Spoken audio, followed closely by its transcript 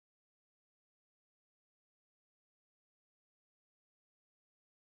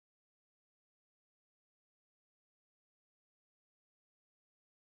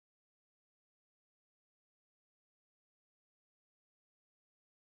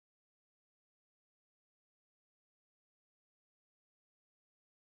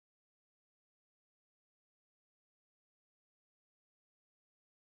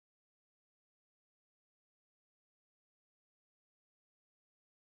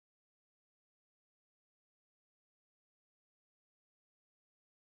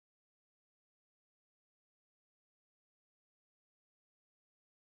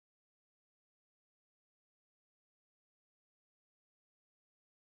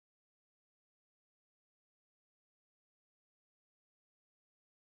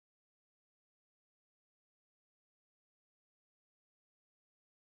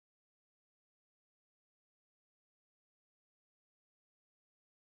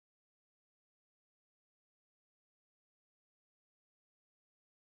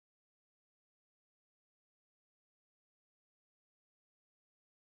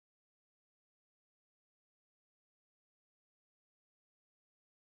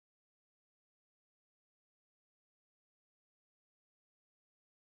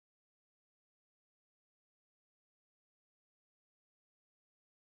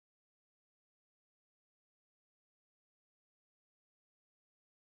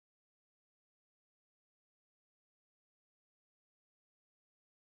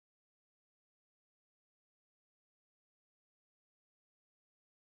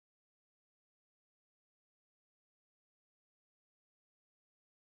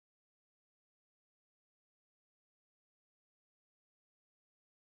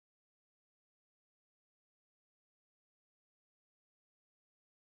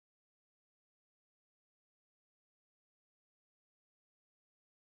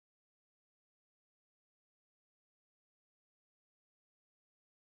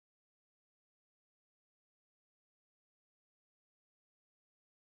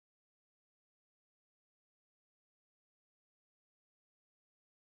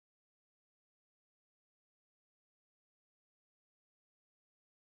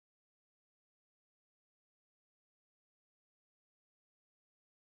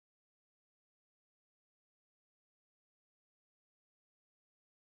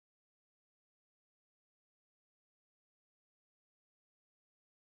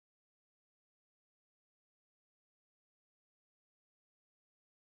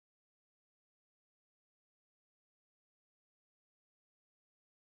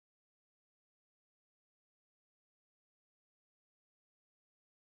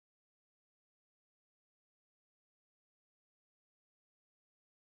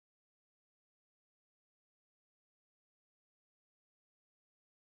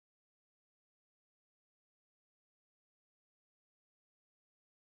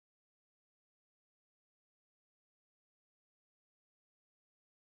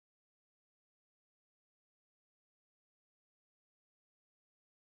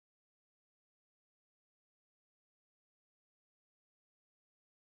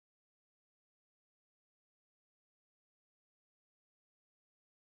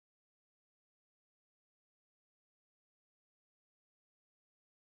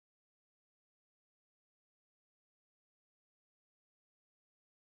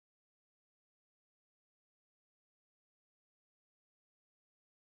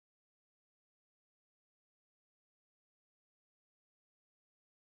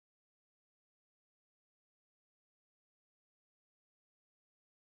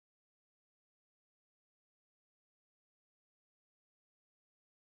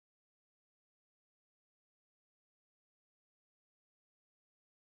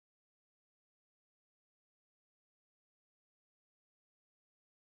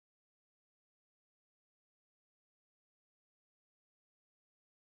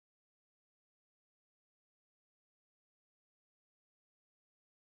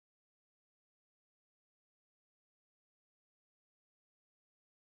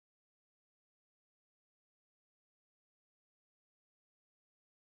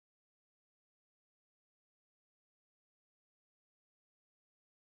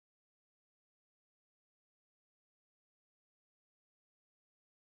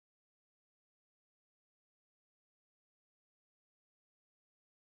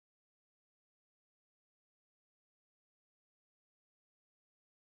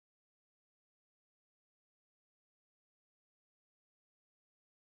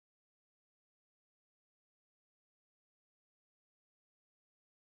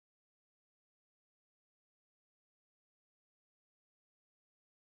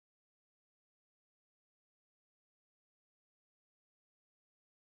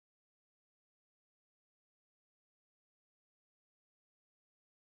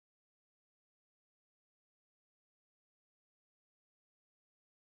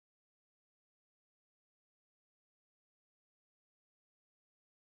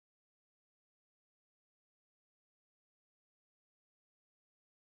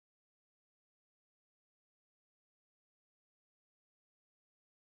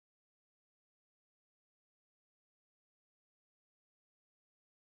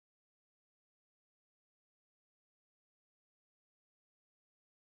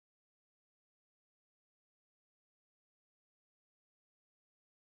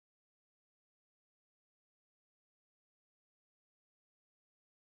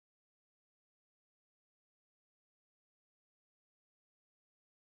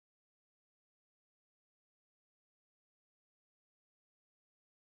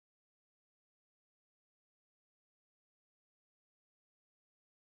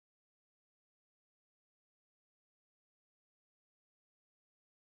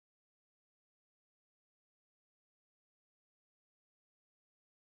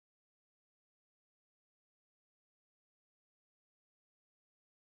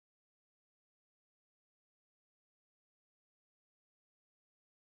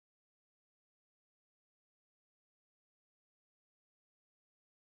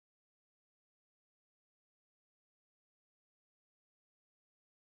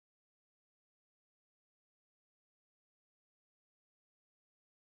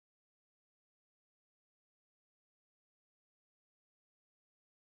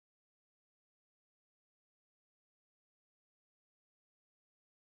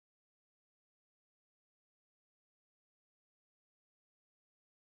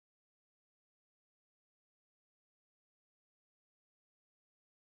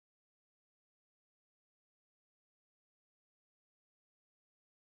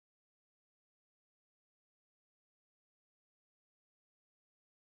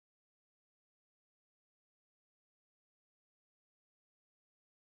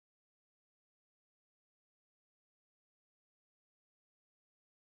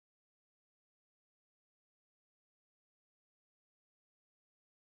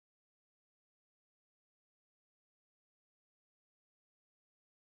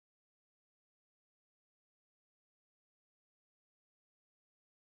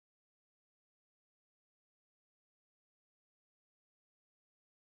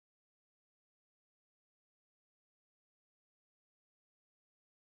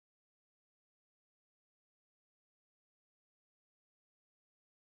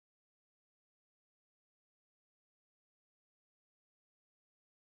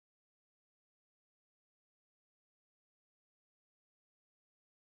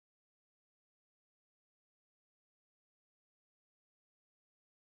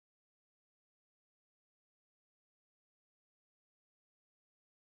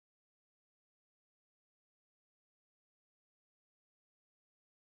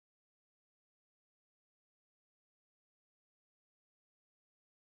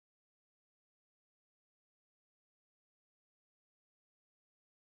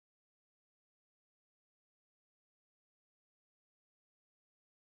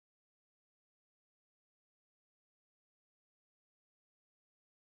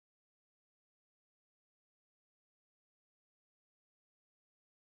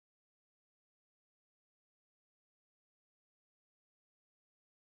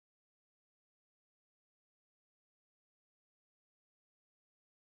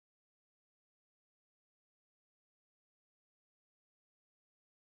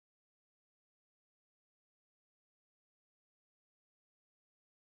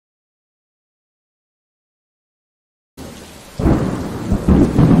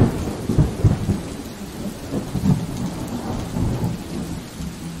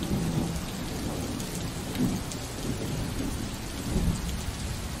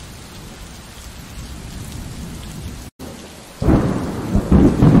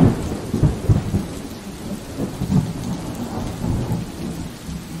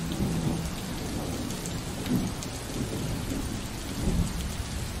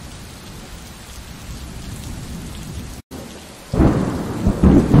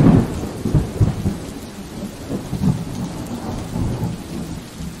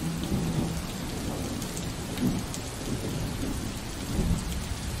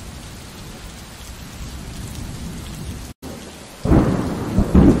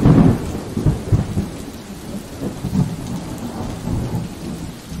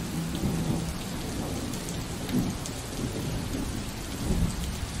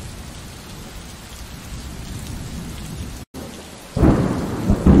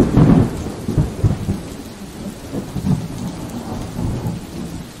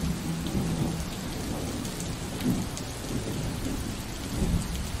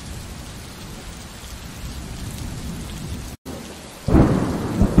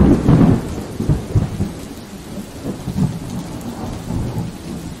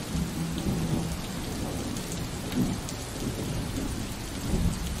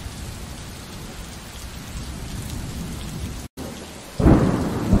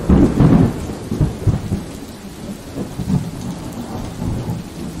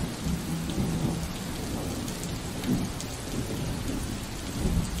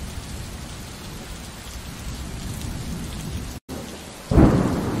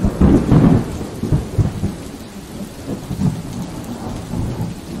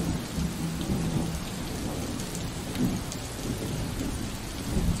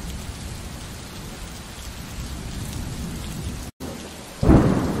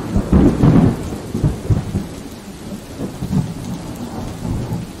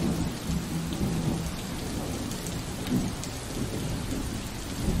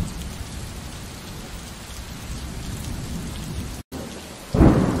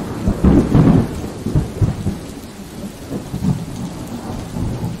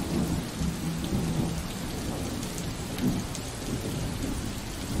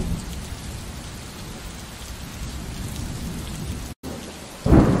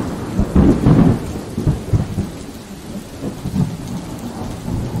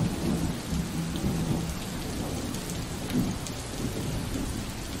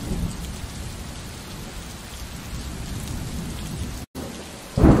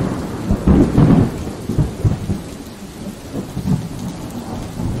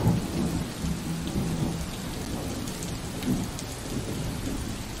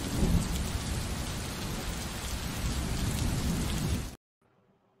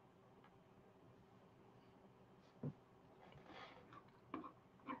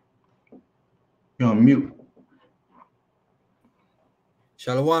unmute.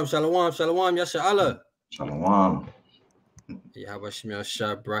 Shalom, shalom, shalom, Yasha Allah. Shalom. Yahweh Shemel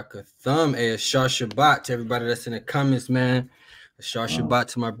Shabraka Thumb. A Shah Shabbat to everybody that's in the comments, man. A Shah Shabbat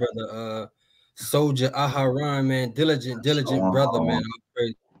to my brother, Soldier Aharon, man. Diligent brother, man.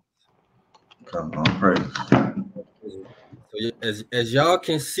 Come on, praise. So as y'all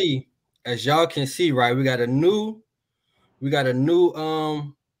can see, right? We got a new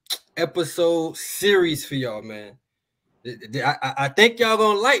episode series for y'all, man. I think y'all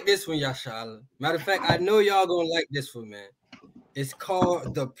gonna like this one, Yasha. Matter of fact, I know y'all gonna like this one, man. It's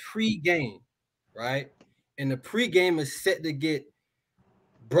called the pregame, right? And the pregame is set to get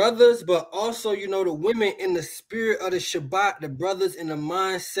brothers, but also, you know, the women in the spirit of the Shabbat, the brothers in the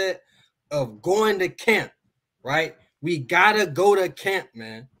mindset of going to camp, right? We gotta go to camp,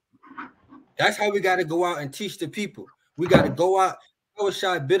 man. That's how we gotta go out and teach the people. We gotta go out.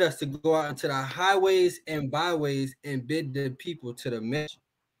 Shai bid us to go out into the highways and byways and bid the people to the mission.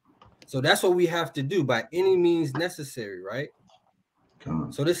 So that's what we have to do by any means necessary, right?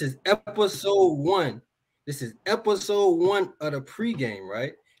 So this is episode 1. This is episode 1 of the pregame,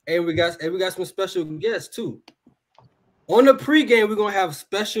 right? And we got some special guests too. On the pregame, we're gonna have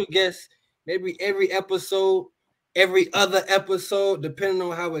special guests, maybe every episode, every other episode, depending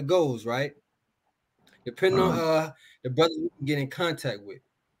on how it goes, right? Depending on the brothers we can get in contact with,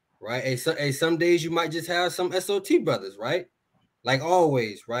 right? Some days you might just have some SOT brothers, right? Like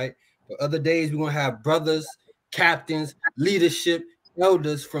always, right? But other days we're gonna have brothers, captains, leadership,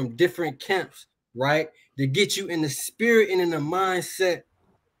 elders from different camps, right? To get you in the spirit and in the mindset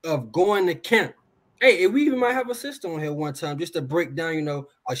of going to camp. Hey, we even might have a sister on here one time just to break down, you know,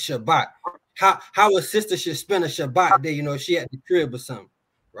 a Shabbat. How a sister should spend a Shabbat day, you know, if she at the crib or something,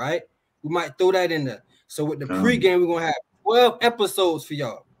 right? We might throw that in there. So with the pregame, we're gonna have 12 episodes for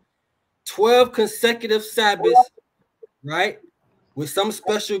y'all. 12 consecutive Sabbaths, right? With some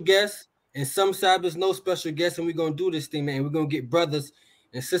special guests and some Sabbaths, no special guests, and we're gonna do this thing, man. We're gonna get brothers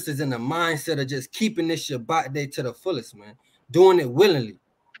and sisters in the mindset of just keeping this Shabbat day to the fullest, man. Doing it willingly,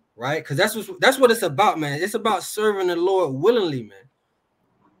 right? Because that's what it's about, man. It's about serving the Lord willingly, man.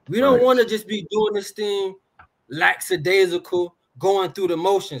 We don't want to just be doing this thing lackadaisical, going through the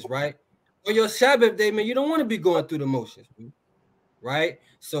motions, right? On your Sabbath day, man, you don't want to be going through the motions, right?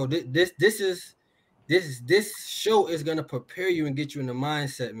 So this show is gonna prepare you and get you in the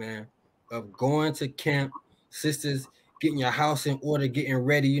mindset, man, of going to camp, sisters, getting your house in order, getting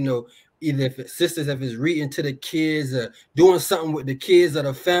ready, you know, either if it's reading to the kids or doing something with the kids or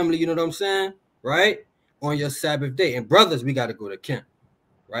the family, you know what I'm saying, right? On your Sabbath day. And brothers, we got to go to camp,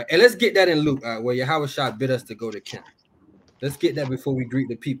 right? And let's get that in Luke, where Yahweh Shai bid us to go to camp. Let's get that before we greet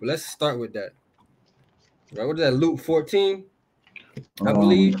the people. Let's start with that. Right? What is that? Luke 14, I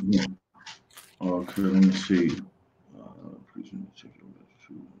believe. Yeah. Okay, let me see.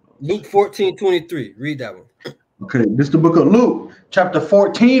 Luke 14:23. Read that one. Okay, this is the book of Luke, chapter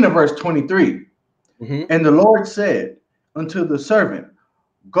 14 and verse 23. And the Lord said unto the servant,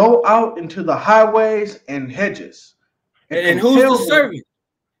 go out into the highways and hedges. And who's the servant?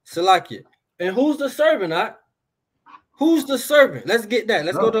 Salakia. And who's the servant? Who's the servant? Let's get that.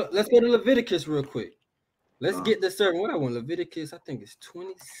 Let's go to Leviticus real quick. Let's get the servant. What I want, Leviticus, I think it's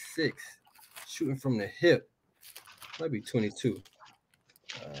 26. Shooting from the hip. Might be 22.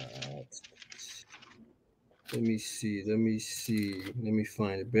 Let me see. Let me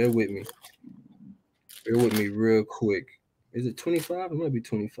find it. Bear with me real quick. Is it 25? It might be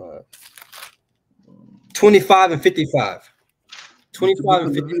 25. 25 and 55. 25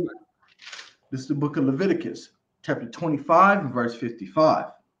 and 55. This is the book of Leviticus, chapter 25 and verse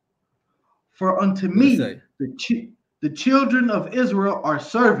 55. For unto me the children of Israel are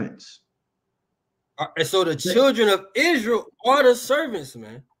servants. And so the children of Israel are the servants,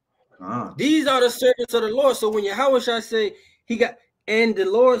 man. These are the servants of the Lord. So when Yahweh Shai say and the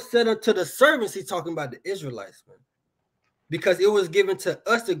Lord said unto the servants, he's talking about the Israelites, man. Because it was given to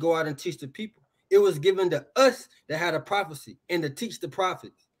us to go out and teach the people. It was given to us that had a prophecy and to teach the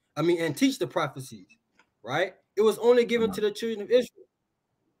prophets. And teach the prophecies, right? It was only given to the children of Israel.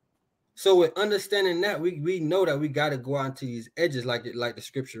 So with understanding that, we know that we got to go out into these edges like the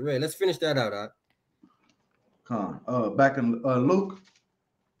scripture read. Let's finish that out. Back in Luke.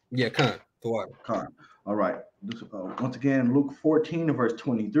 Yeah, Khan. All right. Once again, Luke 14 and verse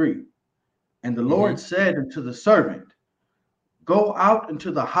 23. And the Lord said unto the servant, go out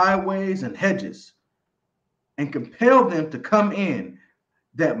into the highways and hedges and compel them to come in,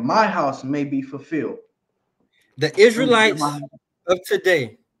 that my house may be fulfilled. The Israelites of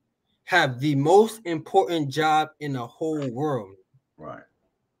today have the most important job in the whole world. Right.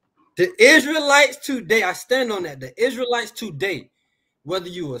 The Israelites today, I stand on that. The Israelites today, whether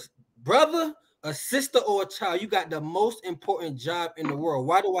you a brother, a sister, or a child, you got the most important job in the world.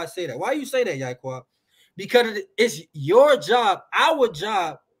 Why do I say that? Why you say that, Yaquab? Because it's your job, our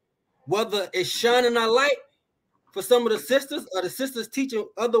job, whether it's shining a light for some of the sisters or the sisters teaching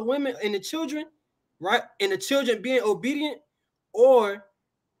other women and the children, right? And the children being obedient, or,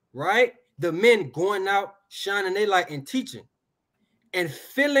 right, the men going out, shining their light and teaching and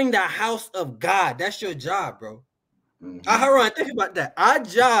filling the house of God. That's your job, bro. Think about that. Our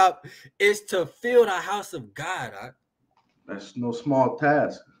job is to fill the house of God. That's no small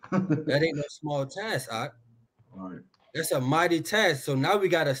task. That ain't no small task. All right. That's a mighty task. So now we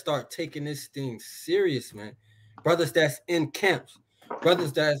got to start taking this thing serious, man. Brothers that's in camps,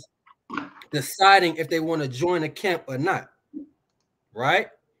 brothers that's deciding if they want to join a camp or not, right?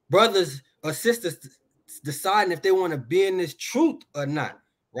 Brothers or sisters deciding if they want to be in this truth or not,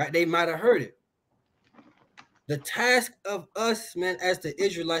 right? They might have heard it. The task of us, man, as the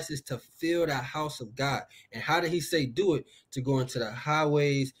Israelites is to fill the house of God. And how did he say do it? To go into the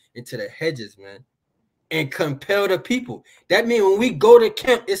highways, into the hedges, man, and compel the people. That means when we go to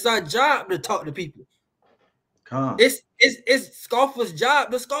camp, it's our job to talk to people. It's scoffers'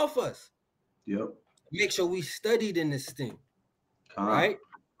 job to scoff us. Yep. Make sure we studied in this thing. Right?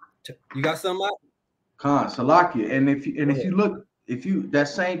 You got something out? Salakia. And if you look, that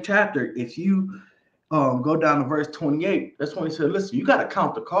same chapter, if you go down to verse 28, that's when he said, listen, you got to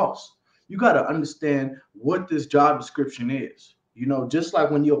count the cost. You got to understand what this job description is. You know, just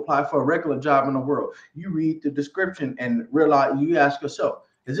like when you apply for a regular job in the world, you read the description and realize, you ask yourself,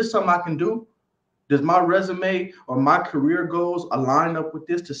 is this something I can do? Does my resume or my career goals align up with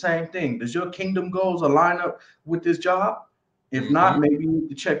this? The same thing. Does your kingdom goals align up with this job? If not, maybe you need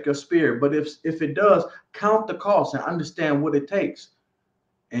to check your spirit. But if it does, count the cost and understand what it takes.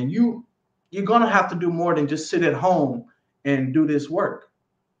 And you're going to have to do more than just sit at home and do this work.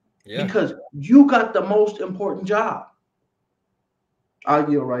 Yeah. Because you got the most important job.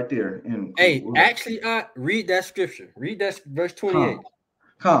 I'll yield right there. And actually, read that scripture. Read that verse 28.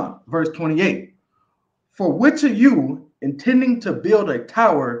 Verse 28. For which of you, intending to build a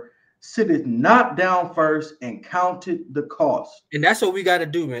tower, sitteth not down first and counted the cost? And that's what we got to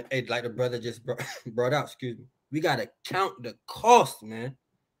do, man. Hey, like the brother just brought out, excuse me. We got to count the cost, man.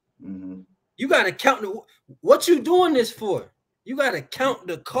 Mm-hmm. You got to count what you doing this for. You got to count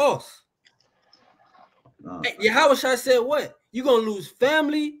the cost. Hey, Yahushua said what? You're going to lose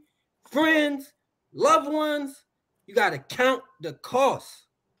family, friends, loved ones. You got to count the cost.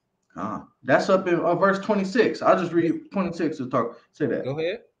 That's up in verse 26. I'll just read 26 to say that. Go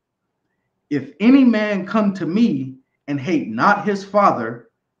ahead. If any man come to me and hate not his father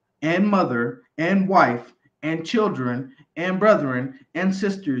and mother and wife and children and brethren and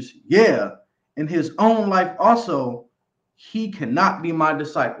sisters, and his own life also, he cannot be my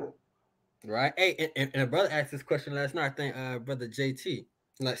disciple. Right. Hey, and a brother asked this question last night, I think brother JT,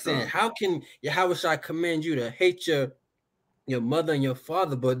 like saying, how can Yahushua command you to hate your mother and your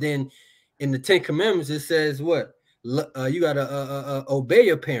father, but then in the 10 Commandments it says what? You gotta obey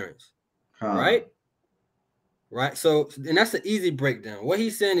your parents, right? So, and that's an easy breakdown. What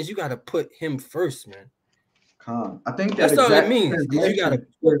he's saying is you gotta put him first, man. I think that's all it means. You gotta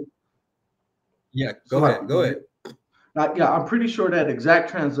put. Go ahead. I'm pretty sure that exact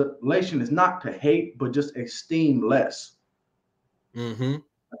translation is not to hate, but just esteem less. Mm-hmm.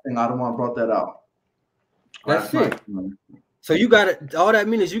 I think I don't want to brought that out. That's it. So you gotta. All that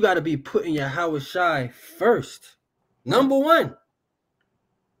means is you gotta be putting Yahushua first, number one.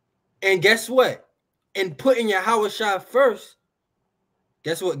 And guess what? In putting Yahushua first,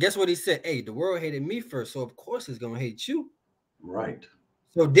 guess what he said? Hey, the world hated me first, so of course it's gonna hate you. Right.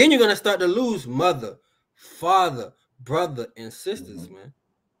 So then you're gonna start to lose mother, father, brother, and sisters, man.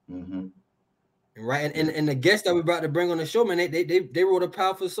 Mm-hmm. Right. And the guests that we about to bring on the show, man, they wrote a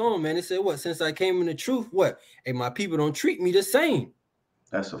powerful song, man. They said, what? Since I came in the truth, what? Hey, my people don't treat me the same.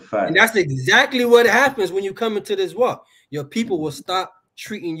 That's a fact. And that's exactly what happens when you come into this walk. Your people will stop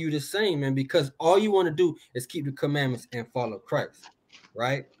treating you the same, man, because all you want to do is keep the commandments and follow Christ.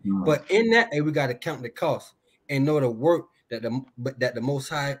 Right. Mm-hmm. But in that, hey, we got to count the cost and know the work that the Most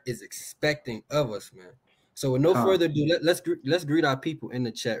High is expecting of us, man. So with no further ado, let's greet our people in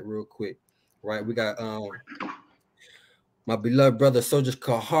the chat real quick. Right, we got my beloved brother Soldier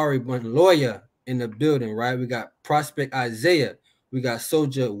Kahari Lawyer in the building. Right, we got Prospect Isaiah, we got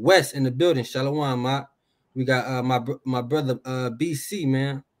Soldier West in the building. Shalom, ma. We got my brother BC,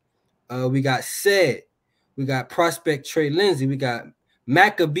 man. We got Said, we got Prospect Trey Lindsay, we got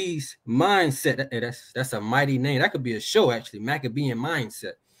Maccabee's Mindset. That's a mighty name. That could be a show actually. Maccabean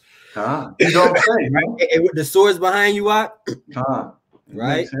Mindset. You don't say, man. And with the swords behind you,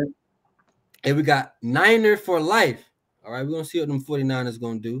 Right? And we got Niner for life. All right, we're gonna see what them 49ers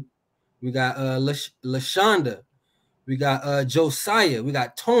gonna do. We got LaShonda, we got Josiah, we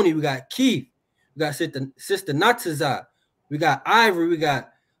got Tony, we got Keith, we got Sister Nataza, we got Ivory, we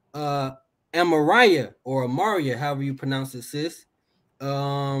got Amariah or Amaria, however you pronounce it, sis.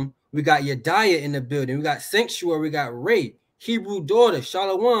 We got Yediah in the building. We got Sanctuary. We got Ray, Hebrew Daughter,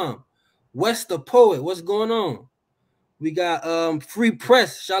 Shalom, West the Poet. What's going on? We got Free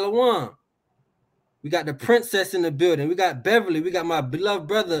Press, Shalom. We got the Princess in the building. We got Beverly. We got my beloved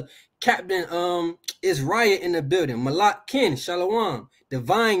brother, Captain Israel in the building. Malak Ken, Shalom.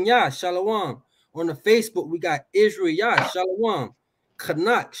 Divine Yah, Shalom. On the Facebook, we got Israel Yah, Shalom.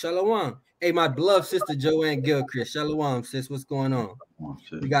 Kanak, Shalom. Hey, my beloved sister Joanne Gilchrist, Shalom, sis. What's going on?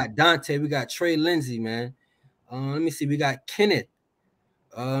 We got Dante. We got Trey Lindsay, man. Let me see. We got Kenneth.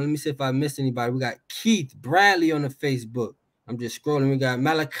 Let me see if I missed anybody. We got Keith Bradley on the Facebook. I'm just scrolling. We got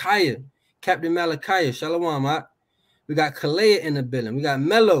Malachi, Captain Malachi, Shalom. We got Kalea in the building. We got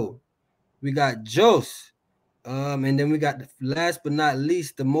Mello. We got Jos. And then we got the last but not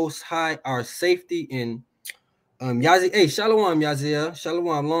least, the Most High, our safety in Yazi. Hey, Shalom, Yaziel.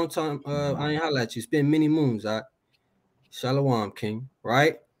 Shalom. Long time. I ain't holla at you. It's been many moons. Shalom, King.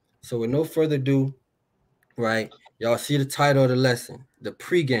 Right. So with no further ado, right, y'all see the title of the lesson, the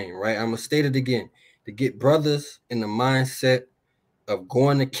pregame, right? I'm gonna state it again, to get brothers in the mindset of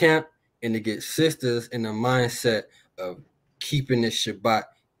going to camp and to get sisters in the mindset of keeping this Shabbat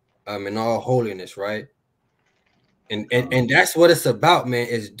in all holiness, right? And that's what it's about, man,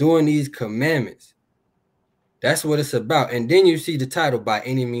 is doing these commandments. That's what it's about. And then you see the title, By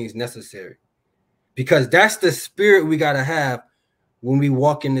Any Means Necessary, because that's the spirit we gotta have when we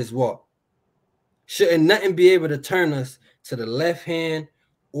walk in this walk. Shouldn't nothing be able to turn us to the left hand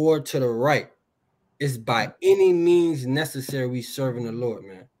or to the right. It's by any means necessary we serving the Lord,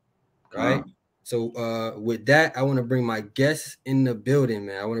 man. Right? So with that, I want to bring my guests in the building,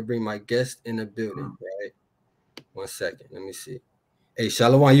 man. I want to bring my guests in the building, right? 1 second. Let me see. Hey,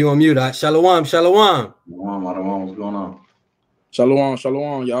 Shalom, you on mute, right? Shalom. What's going on? Shalom,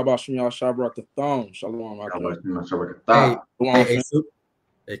 shalom. Y'all about y'all Shabbat the thumb. Shalom.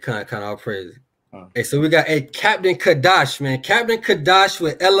 Hey, kind of all praise. Hey, so we got Captain Kadash, man. Captain Kadash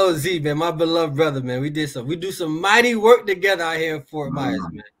with LOZ, man. My beloved brother, man. We do some mighty work together out here in Fort Myers,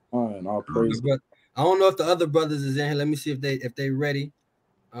 man. All praise. I don't know if the other brothers is in here. Let me see if they ready.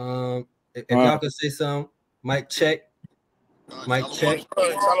 If y'all can say something. Mic check. Mic check.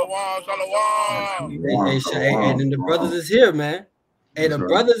 Shalom. Hey, and the brothers is here, man. Hey, the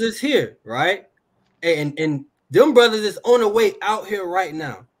brothers is here, right? Hey, and them brothers is on the way out here right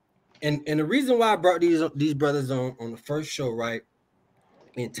now. And the reason why I brought these brothers on the first show, right,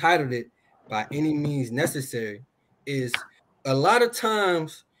 entitled it By Any Means Necessary, is a lot of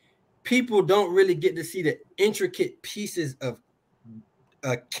times people don't really get to see the intricate pieces of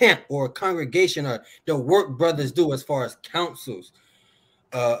a camp or a congregation or the work brothers do as far as councils,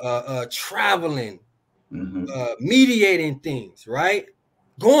 traveling, mediating things, right?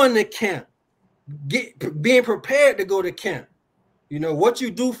 Going to camp, being prepared to go to camp. You know, what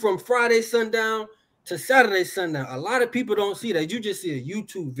you do from Friday sundown to Saturday sundown. A lot of people don't see that. You just see a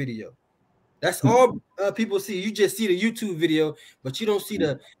YouTube video. That's all people see. You just see the YouTube video, but you don't see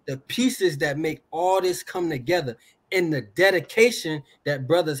the pieces that make all this come together and the dedication that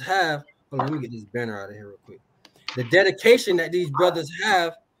brothers have. Hold on, let me get this banner out of here real quick. The dedication that these brothers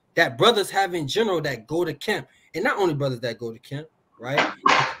have, that brothers have in general that go to camp. And not only brothers that go to camp, right?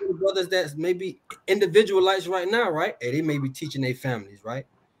 Brothers that's maybe individualized right now, right? And they may be teaching their families, right?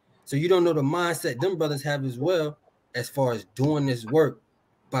 So you don't know the mindset them brothers have as well, as far as doing this work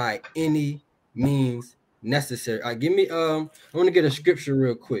by any means necessary. Give me I want to get a scripture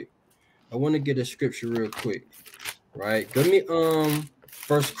real quick. Right? Give me 1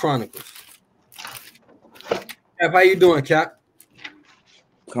 Chronicles. Cap, how you doing, Cap?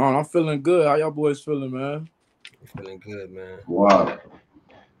 I'm feeling good. How y'all boys feeling, man? I'm feeling good, man. Wow.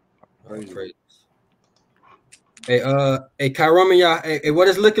 Praise. Hey, Kyrom, y'all. Hey, what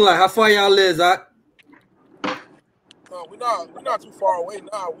is looking like? How far y'all live, Zach? We're not too far away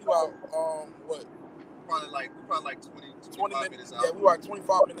now. We about what? Probably like 20 minutes out. Yeah, we like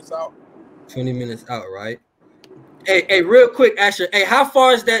 25 minutes out. 20 minutes out, right? Hey, real quick, Asher. Hey, how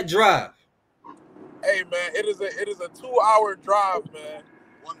far is that drive? Hey, man, it is a 2-hour drive, man.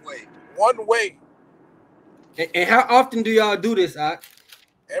 One way. And how often do y'all do this, Zach?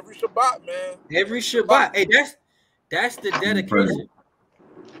 Every Shabbat, man. Every Shabbat. Hey, that's the dedication.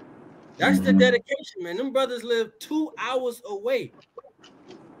 That's the dedication, man. Them brothers live 2 hours away.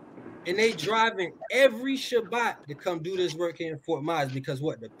 And they driving every Shabbat to come do this work here in Fort Myers because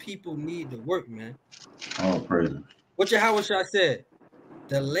what? The people need the work, man. Oh, praise. What Yahweh said?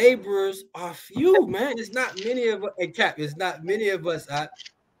 The laborers are few, man. It's not many of us. Hey, Cap, it's not many of us.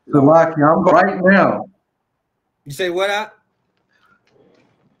 Salaki, I'm right now. You say what?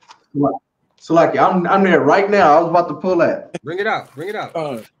 Salaki, I'm there right now. I was about to pull that. Bring it out. Bring it out.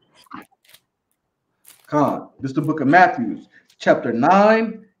 Con. This is the book of Matthew, chapter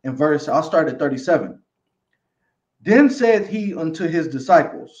 9 and verse. I'll start at 37. Then said he unto his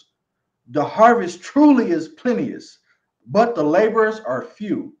disciples, the harvest truly is plenteous, but the laborers are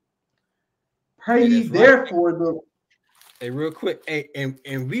few. Pray ye therefore the. Hey, real quick. Hey,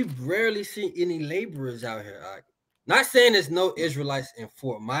 and we've rarely seen any laborers out here. Not saying there's no Israelites in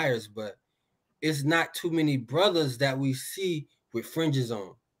Fort Myers, but it's not too many brothers that we see with fringes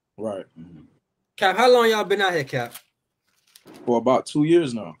on. Right. Cap, how long y'all been out here, Cap? For about 2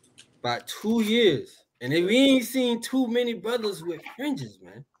 years now. About 2 years. And we ain't seen too many brothers with fringes,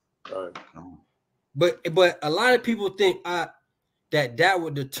 man. Right. But a lot of people think that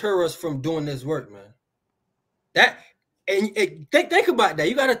would deter us from doing this work, man. Think about that.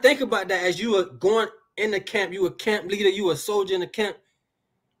 You got to think about that as you are going in the camp. You a camp leader. You a soldier in the camp.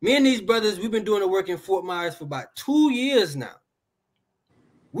 Me and these brothers, we've been doing the work in Fort Myers for about 2 years now.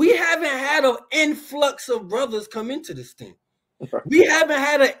 We haven't had an influx of brothers come into this thing. We haven't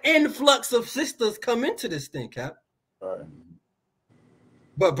had an influx of sisters come into this thing, Cap. Right.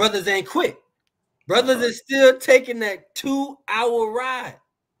 But brothers ain't quit. Brothers is still taking that 2-hour ride.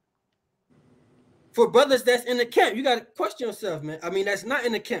 For brothers that's in the camp, you got to question yourself, man. I mean, that's not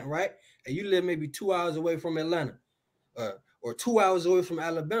in the camp, right? And you live maybe 2 hours away from Atlanta or 2 hours away from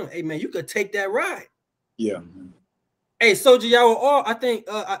Alabama. Hey, man, you could take that ride. Yeah. Hey, Soldier Yahweh, I think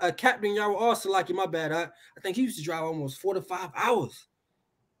Captain Yahweh, Salaki, my bad. I think he used to drive almost 4 to 5 hours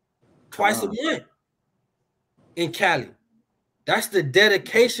twice a month in Cali. That's the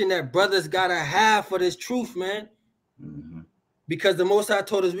dedication that brothers gotta have for this truth, man. Because the Most High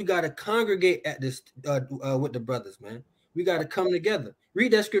told us we gotta congregate at this with the brothers, man. We gotta come together.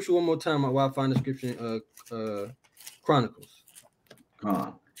 Read that scripture one more time while I find the scripture in Chronicles.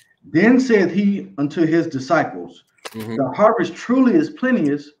 Then said he unto his disciples, the harvest truly is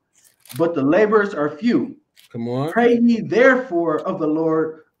plenteous, but the laborers are few. Come on. Pray ye therefore of the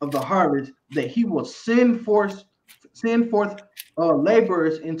Lord of the harvest that he will send forth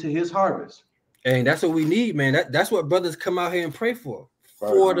laborers into his harvest. And that's what we need, man. That's what brothers come out here and pray for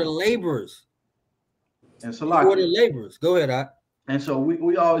the laborers. And so, for the laborers. Go ahead, Ak. And so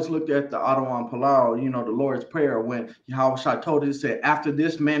we always looked at the Adawan Palau, the Lord's Prayer, when Yahweh told us, said, after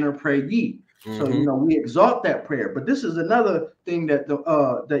this manner pray ye. So, we exalt that prayer. But this is another thing that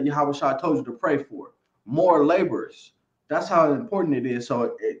that Yahweh told you to pray for. More laborers. That's how important it is.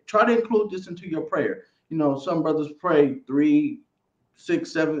 So try to include this into your prayer. Some brothers pray 3,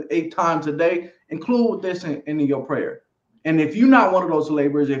 6, 7, 8 times a day. Include this in your prayer. And if you're not one of those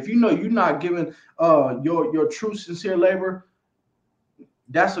laborers, if you're not giving your true, sincere labor,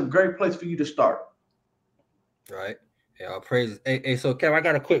 that's a great place for you to start. Right. Yeah, I'll praise it. Hey, so Cap, I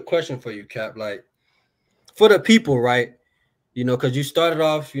got a quick question for you, Cap. Like, for the people, right? Because you started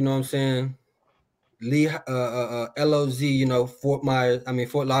off, what I'm saying, Lee, LOZ, Fort Myers,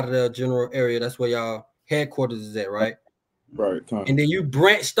 Fort Lauderdale general area. That's where y'all headquarters is at, right? Right. And then you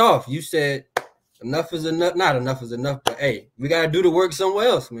branched off. You said enough is enough. Not enough is enough, but hey, we gotta do the work somewhere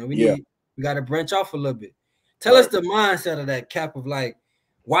else, man. We gotta branch off a little bit. Tell us the mindset of that, Cap, of like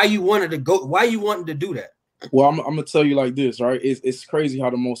why you wanted to do that. Well, I'm gonna tell you like this, right? It's crazy how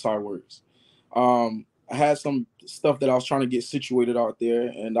the Most High works. I had some stuff that I was trying to get situated out there,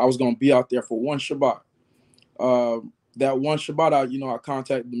 and I was gonna be out there for one Shabbat. That one Shabbat, I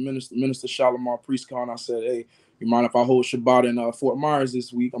contacted the Minister Shalimar Priest Khan. I said, hey, you mind if I hold Shabbat in Fort Myers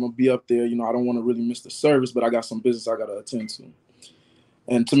this week? I'm gonna be up there. I don't want to really miss the service, but I got some business I gotta attend to.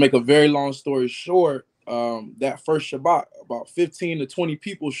 And to make a very long story short, that first Shabbat, about 15 to 20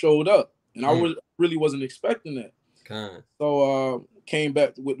 people showed up, and I really wasn't expecting that. So came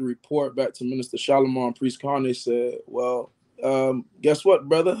back with the report back to Minister Shalimar and Priest Khan. They said, well, guess what,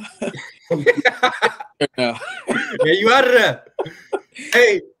 brother? Yeah, you out of there.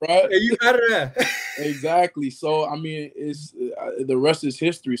 Hey, right? Yeah, you out of there. Exactly. So, it's the rest is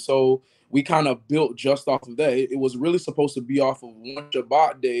history. So we kind of built just off of that. It was really supposed to be off of one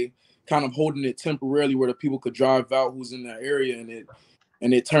Shabbat day, kind of holding it temporarily where the people could drive out who's in that area,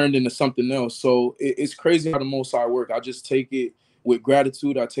 and it turned into something else. So it's crazy how the Most High work. I just take it with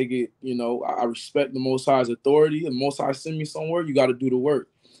gratitude. I take it, I respect the Most High's authority. The Most High send me somewhere, you got to do the work,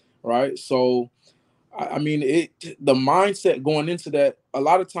 right? So I mean, the mindset going into that, a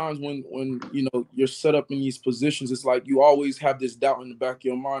lot of times when you know you're set up in these positions, it's like you always have this doubt in the back of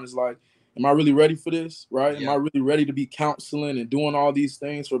your mind. It's like, am I really ready for this? Right? Am I really ready to be counseling and doing all these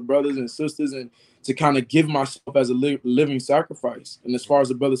things for brothers and sisters and to kind of give myself as a living sacrifice? And as far as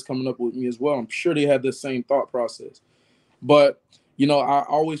the brothers coming up with me as well, I'm sure they had the same thought process. But you know, I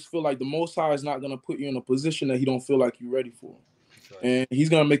always feel like the Most High is not going to put you in a position that He don't feel like you're ready for. And He's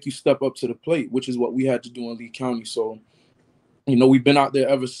going to make you step up to the plate, which is what we had to do in Lee County. So, you know, we've been out there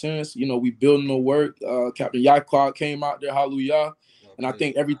ever since. You know, we building the work. Captain Yaquad came out there, hallelujah. And I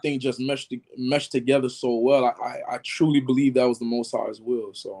think everything just meshed together so well. I truly believe that was the Most High's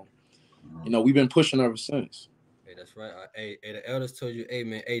will. So, you know, we've been pushing ever since. Hey, that's right. Hey, the elders told you, hey,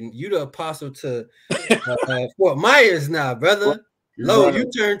 man, hey, you the apostle to Fort Myers now, brother. Lo, you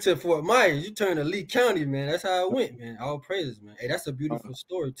turned to Fort Myers. You turned to Lee County, man. That's how it went, man. All praises, man. Hey, that's a beautiful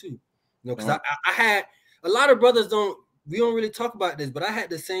story, too. You know, because I had a lot of brothers we don't really talk about this, but I had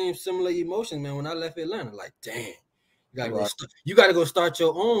the same similar emotions, man, when I left Atlanta. Like, damn, you gotta go start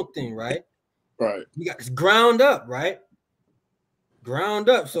your own thing, right? Right. You got this ground up, right? Ground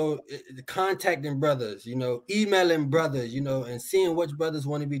up. So contacting brothers, you know, emailing brothers, you know, and seeing which brothers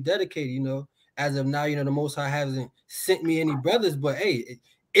want to be dedicated, you know. As of now, you know, the Most High hasn't sent me any brothers, but hey,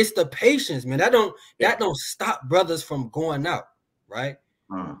 it's the patience, man. That don't stop brothers from going out, right?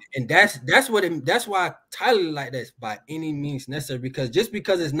 And that's why I title it like this, by any means necessary, because just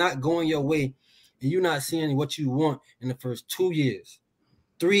because it's not going your way and you're not seeing what you want in the first 2 years,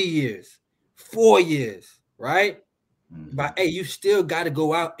 3 years, 4 years, right? But hey, you still got to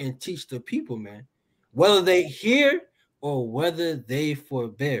go out and teach the people, man, whether they hear or whether they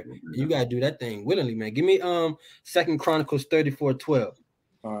forbear. You got to do that thing willingly, man. Give me 2 Chronicles 34:12.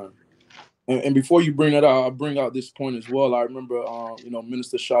 And before you bring that out, I'll bring out this point as well. I remember, you know,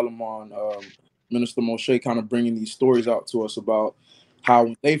 Minister Solomon, Minister Moshe kind of bringing these stories out to us about how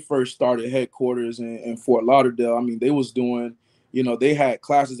when they first started headquarters in Fort Lauderdale, I mean, they was doing, you know, they had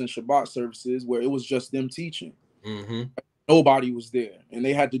classes and Shabbat services where it was just them teaching. Nobody was there, and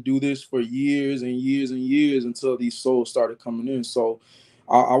they had to do this for years and years and years until these souls started coming in. So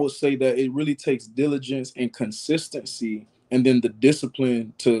I would say that it really takes diligence and consistency, and then the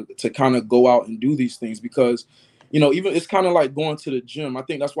discipline to kind of go out and do these things, because, you know, even it's kind of like going to the gym. I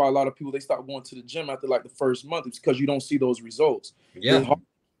think that's why a lot of people, they stop going to the gym after like the first month. It's because you don't see those results. It's hard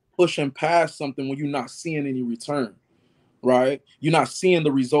pushing past something when you're not seeing any return. Right? You're not seeing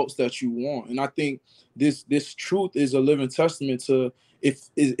the results that you want. And I think this truth is a living testament to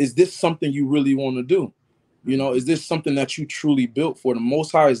is this something you really want to do? You know, is this something that you truly built for? The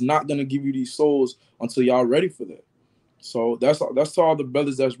Most High is not going to give you these souls until y'all ready for that. So that's all the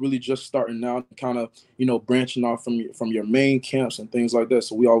brothers that's really just starting now, kind of, you know, branching off from your main camps and things like that.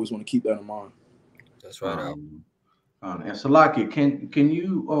 So we always want to keep that in mind. That's right. And Salaki, can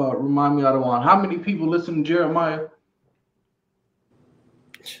you remind me, Adawan, how many people listen to Jeremiah?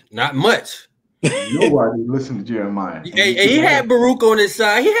 Not much. Nobody listened to Jeremiah. He had Baruch on his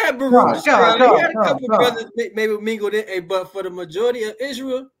side. He had Baruch. He had a couple brothers maybe mingled in. But for the majority of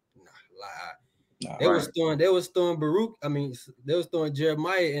Israel, they was throwing Baruch. I mean, they was throwing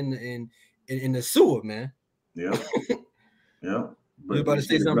Jeremiah in the sewer, man. Yeah. Yeah. You about to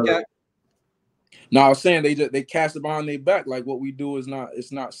say something, Cap? No, I was saying they cast it behind their back. Like, what we do is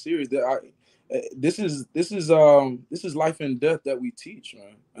not serious. This is life and death that we teach,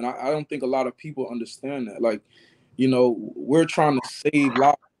 man. And I don't think a lot of people understand that. Like, you know, we're trying to save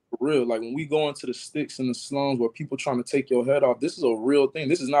lives for real. Like, when we go into the sticks and the slums where people trying to take your head off, this is a real thing.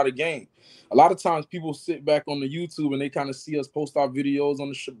 This is not a game. A lot of times people sit back on the YouTube and they kind of see us post our videos on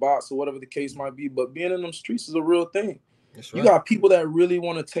the Shabbats or whatever the case might be. But being in them streets is a real thing. That's right. You got people that really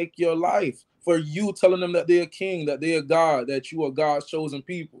want to take your life for you telling them that they're a king, that they're God, that you are God's chosen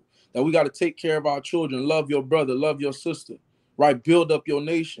people, that we got to take care of our children, love your brother, love your sister, right? Build up your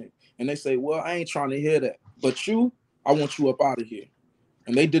nation. And they say, well, I ain't trying to hear that. But I want you up out of here.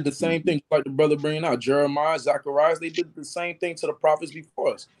 And they did the same thing, like the brother bringing out Jeremiah, Zacharias. They did the same thing to the prophets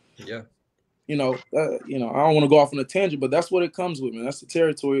before us. Yeah. You know, I don't want to go off on a tangent, but that's what it comes with, man. That's the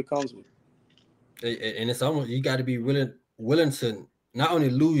territory it comes with. And it's almost, you got to be willing to not only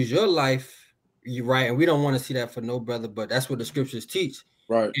lose your life, you're right, and we don't want to see that for no brother, but that's what the scriptures teach.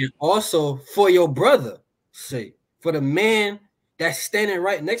 Right. And also for your brother, for the man that's standing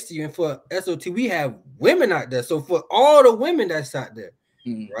right next to you, and for SOT, we have women out there. So for all the women that's out there,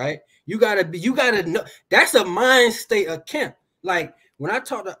 right? You gotta know that's a mind state of camp. Like when I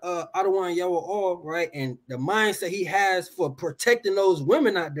talk to Adawan Yawa, right, and the mindset he has for protecting those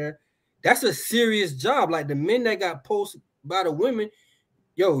women out there, that's a serious job. Like the men that got posted by the women,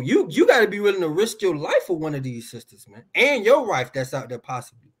 yo, you got to be willing to risk your life for one of these sisters, man, and your wife that's out there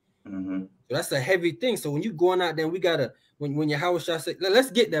possibly. So that's a heavy thing. So when you going out there, we gotta when your house shot say, let's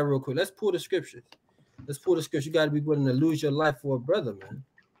get that real quick. Let's pull the scriptures. Let's pull the scriptures. You got to be willing to lose your life for a brother, man.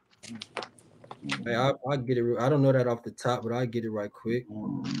 Hey, I'll get it. I don't know that off the top, but I'll get it right quick.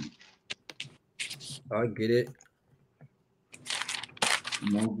 I'll get it.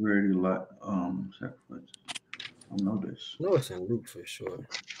 No greater sacrifice. I know this. No, it's in Luke for sure.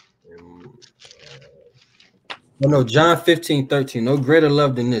 Oh no, John 15:13. No greater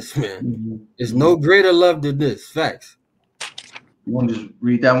love than this, man. There's no greater love than this. Facts. You want to just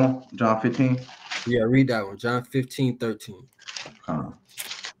read that one, John 15? Yeah, read that one. John 15:13. All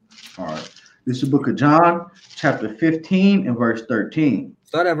right. This is the book of John, chapter 15 and verse 13.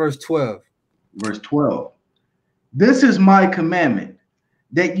 Start at verse 12. Verse 12. This is my commandment,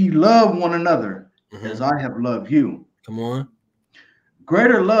 that ye love one another as I have loved you. Come on.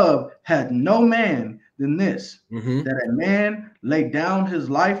 Greater love hath no man than this, that a man lay down his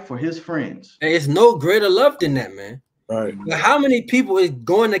life for his friends. Hey, it's no greater love than that, man. Right. But how many people is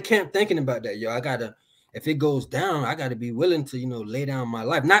going to camp thinking about that? Yo, if it goes down, I gotta be willing to, lay down my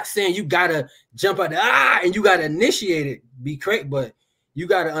life. Not saying you gotta jump out there, and you gotta initiate it, be great, but you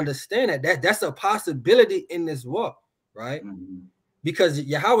gotta understand that's a possibility in this walk, right? Because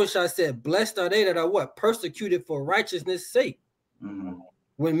Yahweh said, blessed are they that are what? Persecuted for righteousness' sake.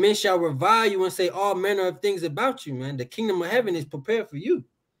 When men shall revile you and say all manner of things about you, man, the kingdom of heaven is prepared for you.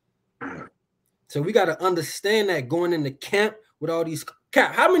 So we got to understand that going into camp with all these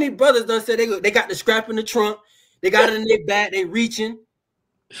cap. How many brothers done said they got the scrap in the trunk, they got it in their back, they reaching?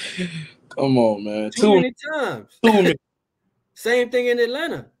 Come on, man. Too many times. Too many. Same thing in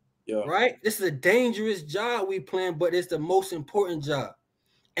Atlanta. Yeah. Right? This is a dangerous job we playing, but it's the most important job.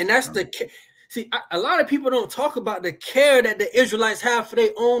 And that's see, a lot of people don't talk about the care that the Israelites have for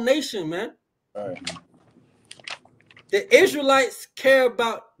their own nation, man. Right. The Israelites care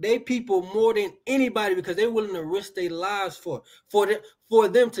about their people more than anybody because they're willing to risk their lives for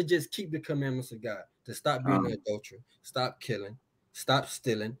them to just keep the commandments of God, to stop being an adulterer, stop killing, stop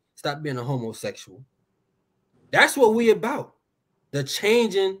stealing, stop being a homosexual. That's what we about. The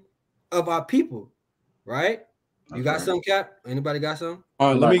changing of our people, right? You got some, Cap? Anybody got some?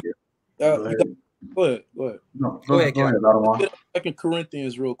 Let me go ahead. No, go ahead, Cap. 2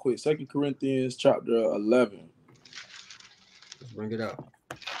 Corinthians real quick. 2 Corinthians chapter 11. Let's bring it up.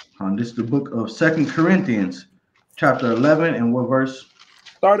 This is the book of 2 Corinthians, chapter 11, and what verse?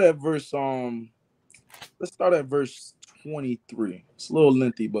 Start at verse let's start at verse 23. It's a little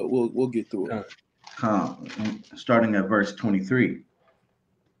lengthy, but we'll get through it. Starting at verse 23.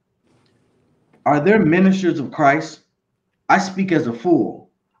 Are there ministers of Christ? I speak as a fool.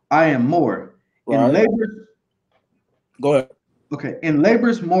 I am more. Right. In labors. Go ahead. Okay. In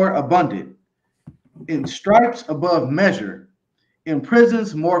labors more abundant. In stripes above measure. In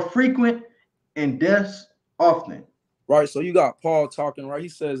prisons more frequent. In deaths often. Right. So you got Paul talking, right? He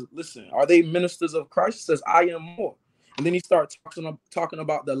says, listen, are they ministers of Christ? He says, I am more. And then he starts talking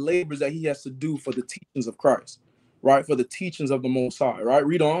about the labors that he has to do for the teachings of Christ, right? For the teachings of the Most High, right?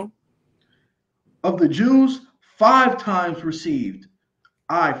 Read on. Of the Jews, 5 times received.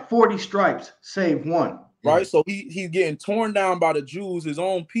 40 stripes, save one. Right. So he's getting torn down by the Jews, his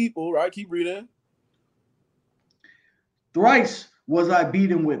own people, right? Keep reading. Thrice was I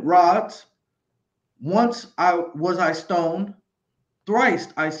beaten with rods. Once was I stoned. Thrice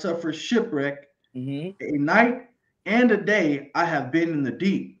I suffered shipwreck. A night and a day I have been in the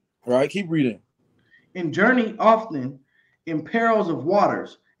deep. Right. Keep reading. In journey often, in perils of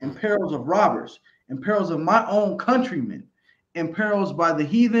waters, in perils of robbers, in perils of my own countrymen, in perils by the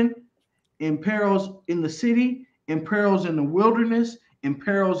heathen, in perils in the city, in perils in the wilderness, in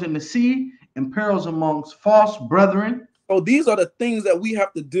perils in the sea, in perils amongst false brethren. So these are the things that we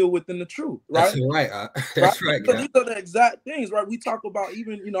have to deal with in the truth, right? That's right. That's right. Because these are the exact things, right? We talk about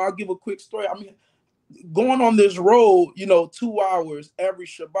even, I'll give a quick story. I mean, going on this road, 2 hours every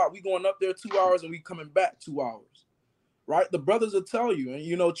Shabbat. We going up there 2 hours and we coming back 2 hours, right? The brothers will tell you,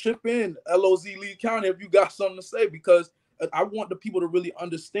 and chip in LOZ Lee County if you got something to say, because I want the people to really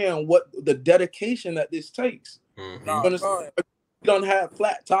understand what the dedication that this takes. You understand? We don't have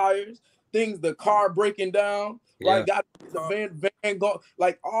flat tires, the car breaking down, right? Got the van going,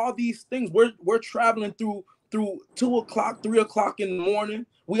 like all these things. We're traveling through 2 o'clock, 3 o'clock in the morning.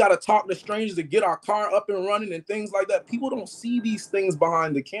 We got to talk to strangers to get our car up and running and things like that. People don't see these things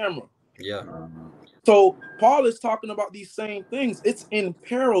behind the camera. Yeah. So Paul is talking about these same things. It's in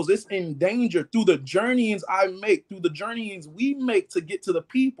perils. It's in danger through the journeyings I make, through the journeyings we make to get to the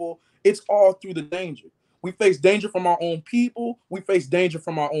people. It's all through the danger. We face danger from our own people. We face danger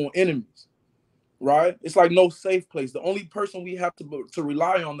from our own enemies, right? It's like no safe place. The only person we have to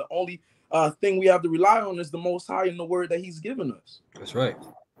rely on, the only thing we have to rely on is the Most High and the word that He's given us. That's right.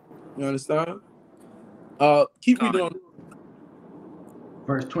 You understand? Keep reading on.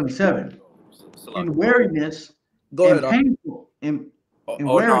 Verse 27. In weariness Go and ahead. painful. In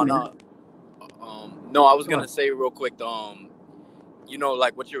No. No, I was gonna say real quick. You know,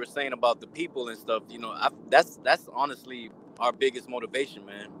 like what you were saying about the people and stuff. You know, that's honestly our biggest motivation,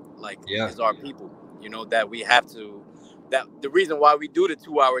 man. Like, is our people. You know, that we have to. That the reason why we do the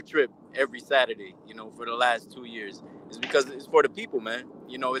 2-hour trip every Saturday, you know, for the last 2 years, is because it's for the people, man.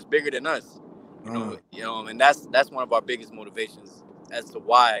 You know, it's bigger than us. You know, and that's one of our biggest motivations as to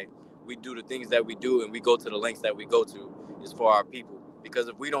why we do the things that we do and we go to the lengths that we go to is for our people. Because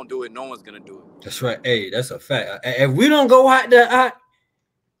if we don't do it, no one's gonna do it. That's right. Hey, that's a fact. If we don't go out there,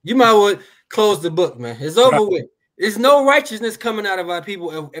 you might well close the book, man. It's over with. There's no righteousness coming out of our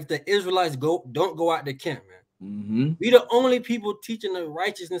people if the Israelites don't go out the camp, man. We the only people teaching the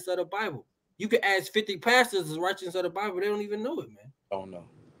righteousness of the Bible. You could ask 50 pastors the righteousness of the Bible, they don't even know it, man. Don't know.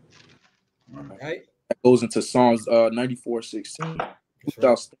 Right? That goes into Psalms 94:16.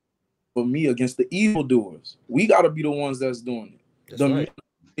 Right. For me against the evildoers. We got to be the ones that's doing it. The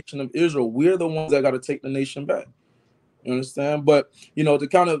nation of Israel, we're the ones that got to take the nation back. You understand? But, you know, to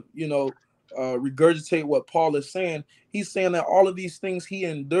kind of, you know, regurgitate what Paul is saying, he's saying that all of these things he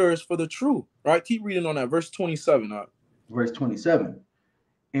endures for the truth, right? Keep reading on that. Verse 27. Verse 27.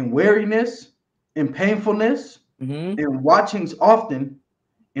 In weariness, in painfulness, in watchings often,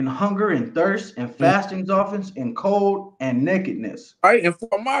 in hunger and thirst, and fastings often, in cold and nakedness. All right, in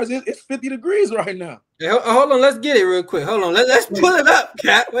Fort Myers, it's 50 degrees right now. Hey, hold on, let's get it real quick. Hold on, let's pull it up,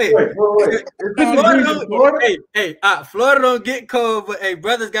 Cap. Wait. Florida don't get cold, but hey,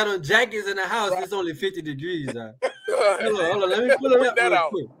 brothers got on jackets in the house. It's only 50 degrees. Hold on, let me pull it up real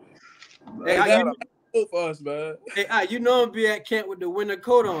quick. Hey, for us, man. Hey, you know I'm be at camp with the winter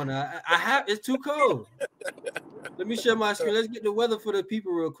coat on. It's too cold. Let me share my screen. Let's get the weather for the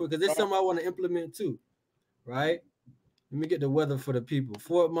people real quick, because it's something I want to implement too. Right? Let me get the weather for the people.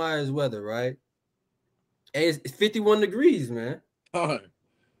 Fort Myers weather, right? Hey, it's 51 degrees, man.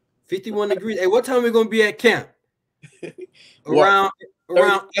 51 degrees. Hey, what time are we gonna be at camp? around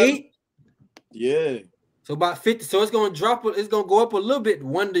 8. Yeah. So about 50. So it's gonna drop. It's gonna go up a little bit,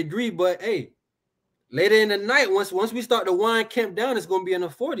 1 degree. But hey, later in the night, once we start to wind camp down, it's gonna be in the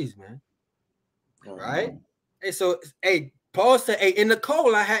 40s, man. Right? Hey, so hey, Paul said, hey, in the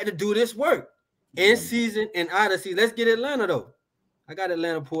cold, I had to do this work. In season and out of season. Let's get Atlanta though. I got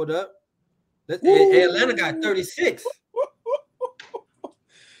Atlanta pulled up. Atlanta got 36.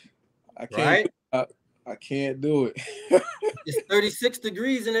 I can't do it. It's 36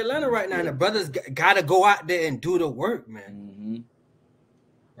 degrees in Atlanta right now. And the brothers got to go out there and do the work, man.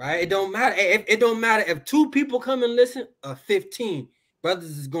 Right? It don't matter. It don't matter if 2 people come and listen or 15.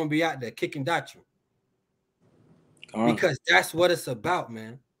 Brothers is going to be out there kicking doctrine. Because that's what it's about,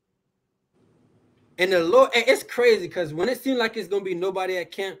 man. And the Lord, it's crazy because when it seems like it's going to be nobody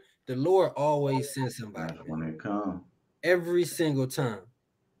at camp, the Lord always sends somebody. That's when it comes. Every single time.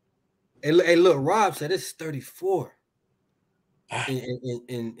 Hey, look, Rob said it's 34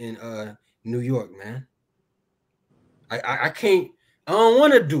 in New York, man. I can't. I don't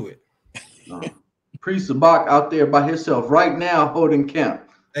want to do it. No. Priest Sabak out there by himself right now holding camp.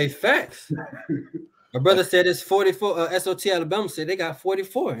 Hey, facts. My brother said it's 44. SOT Alabama said they got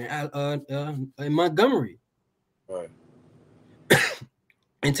 44 in Montgomery. Right.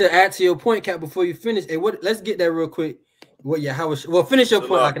 And to add to your point, Cap, before you finish, hey, let's get that real quick. Finish your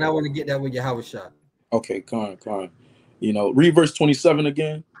point, and I want to get that with your Howard shot. Okay, come on. You know, read verse 27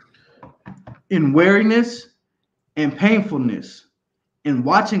 again. In weariness and painfulness, in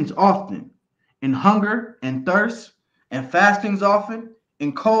watchings often, in hunger and thirst, and fastings often,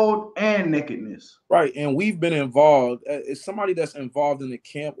 in cold and nakedness. Right, and we've been involved. As somebody that's involved in the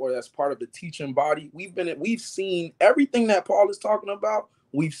camp or that's part of the teaching body, we've seen everything that Paul is talking about.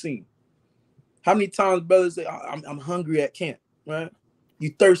 We've seen. How many times brothers say, I'm hungry at camp, right?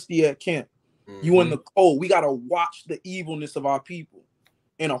 You thirsty at camp. You in the cold. We got to watch the evilness of our people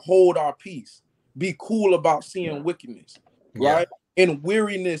and hold our peace. Be cool about seeing wickedness, right? In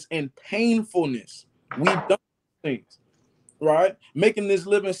weariness and painfulness, we've done things, right? Making this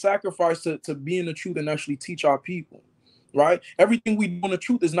living sacrifice to be in the truth and actually teach our people, right? Everything we do in the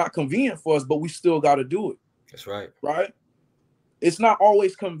truth is not convenient for us, but we still got to do it. That's right. Right? It's not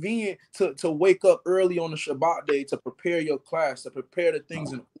always convenient to wake up early on the Shabbat day to prepare your class, to prepare the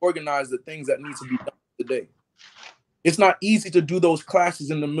things and organize the things that need to be done today. It's not easy to do those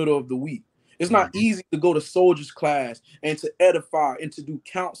classes in the middle of the week. It's not easy to go to soldiers class and to edify and to do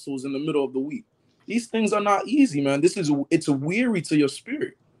counsels in the middle of the week. These things are not easy, man. It's weary to your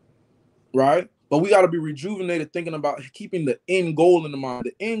spirit, right? But we got to be rejuvenated thinking about keeping the end goal in the mind.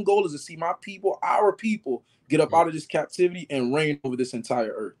 The end goal is to see my people, our people, get up out of this captivity and reign over this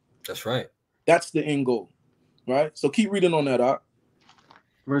entire earth. That's right. That's the end goal, right? So keep reading on that out.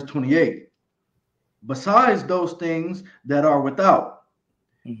 Verse 28. Besides those things that are without,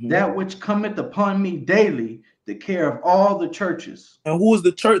 that which cometh upon me daily, the care of all the churches. And who is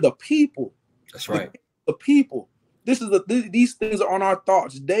the church? The people. That's right. The people. These things are on our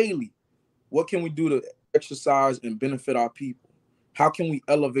thoughts daily. What can we do to exercise and benefit our people? How can we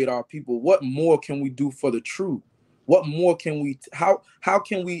elevate our people? What more can we do for the truth? What more can we, how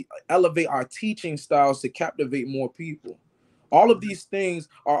can we elevate our teaching styles to captivate more people? All of these things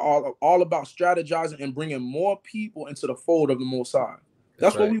are all about strategizing and bringing more people into the fold of the Most High.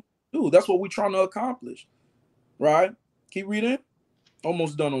 That's right. What we do. That's what we're trying to accomplish, right? Keep reading.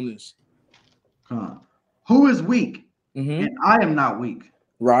 Almost done on this. Who is weak and I am not weak?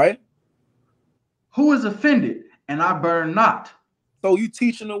 Right. Who is offended and I burn not? So you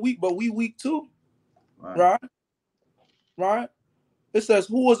teaching the weak, but we weak too. Right. It says,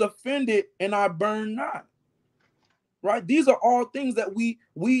 who is offended and I burn not. Right. These are all things that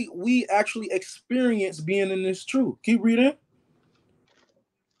we actually experience being in this truth. Keep reading.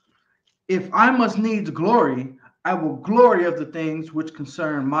 If I must needs glory, I will glory of the things which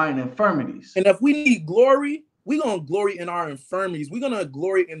concern mine infirmities. And if we need glory, we're going to glory in our infirmities. We're going to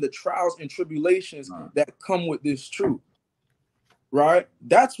glory in the trials and tribulations that come with this truth. Right?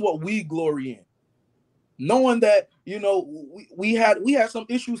 That's what we glory in. Knowing that, you know, we had some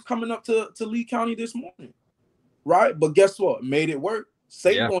issues coming up to Lee County this morning. Right? But guess what? Made it work.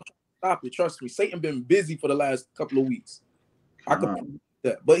 Satan going to stop it. Trust me. Satan been busy for the last couple of weeks. I could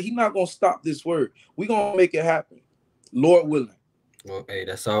that, but he's not going to stop this word. We're going to make it happen. Lord willing. Well, hey,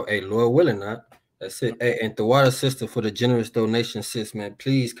 that's all. Hey, Lord willing, not. That's it. Hey, and the water sister for the generous donation, sis, man.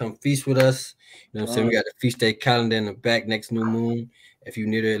 Please come feast with us. You know what I'm saying? We got the feast day calendar in the back next new moon. If you're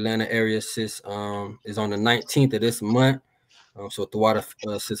near the Atlanta area, sis, is on the 19th of this month. So the water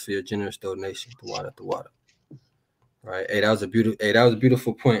sis for your generous donation. The water. All right. Hey, that was a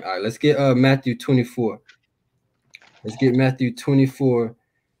beautiful point. All right, let's get Matthew 24. Let's get Matthew 24.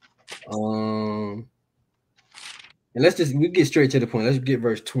 And we get straight to the point. Let's get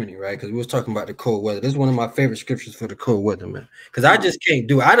verse 20, right? Because we was talking about the cold weather. This is one of my favorite scriptures for the cold weather, man. Because I just can't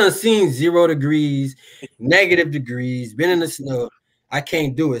do it. I done seen 0 degrees, negative degrees, been in the snow. I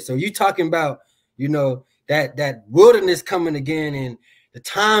can't do it. So you talking about, you know, that wilderness coming again and the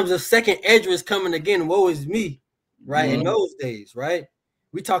times of second Esdras coming again. Woe is me, right? In those days, right?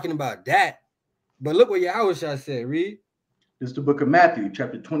 We talking about that. But look what Yahushua said, read. This is the book of Matthew,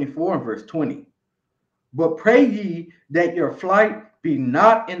 chapter 24 and verse 20. But pray ye that your flight be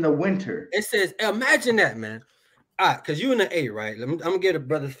not in the winter. It says, imagine that, man. All right, because you in the A, right? I'm going to get a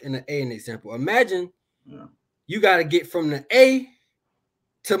brother in the A an example. Imagine you got to get from the A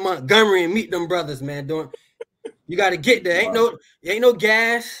to Montgomery and meet them brothers, man. You got to get there. Ain't no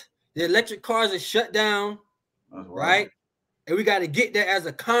gas. The electric cars are shut down, right? And we got to get there as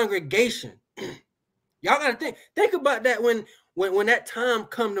a congregation. Y'all got to think about that when that time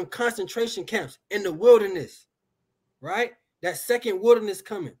come, them concentration camps in the wilderness, right? That second wilderness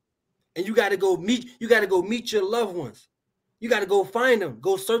coming. And you got to go meet your loved ones. You got to go find them,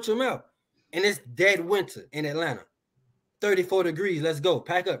 go search them out. And it's dead winter in Atlanta. 34 degrees, let's go.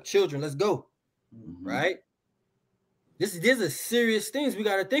 Pack up, children, let's go. Right? These are serious things we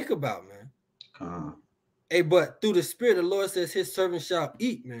got to think about, man. Hey, but through the Spirit, the Lord says his servant shall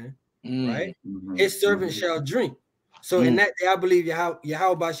eat, man. Right? His servant shall drink. So in that day, I believe Yahweh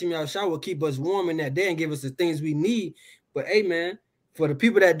Bashim Yahushua will keep us warm in that day and give us the things we need. But hey, man, for the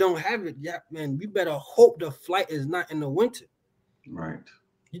people that don't have it, man, we better hope the flight is not in the winter. Right.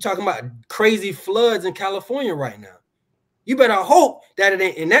 You're talking about crazy floods in California right now. You better hope that it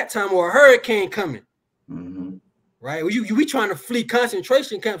ain't in that time or a hurricane coming. Right? We trying to flee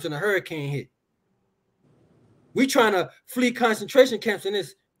concentration camps and a hurricane hit. We trying to flee concentration camps and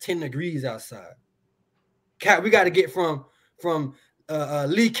it's 10 degrees outside. We got to get from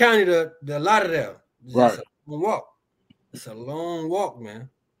Lee County to Lauderdale. Right. It's a long walk. It's a long walk, man.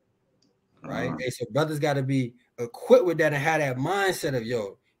 Right? Hey, so brothers got to be equipped with that and have that mindset of,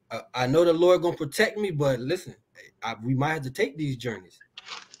 yo, I know the Lord going to protect me, but listen, we might have to take these journeys.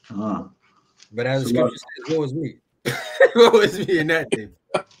 But as the scripture says, woe is me. Woe is me in that thing.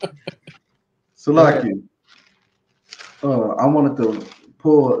 So like you. I wanted to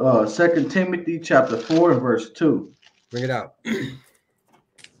pull 2 Timothy chapter 4 and verse 2. Bring it out.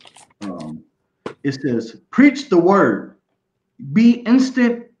 It says, preach the word, be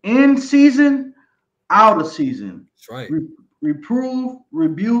instant in season, out of season. That's right. Reprove,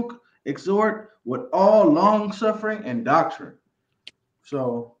 rebuke, exhort with all long suffering and doctrine.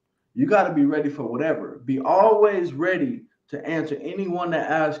 So you got to be ready for whatever. Be always ready to answer anyone that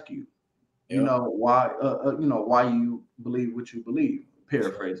asks you. You know why? You know why you believe what you believe.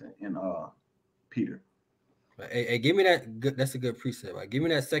 Paraphrasing in Peter. Hey, give me that. Good, that's a good precept. Right? Give me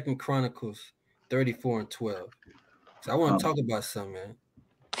that 2 Chronicles 34:12. So I want to talk about something, man.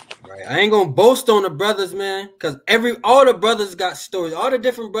 Right, I ain't gonna boast on the brothers, man, because all the brothers got stories. All the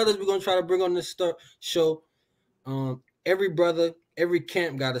different brothers we're gonna try to bring on this show. Every brother, every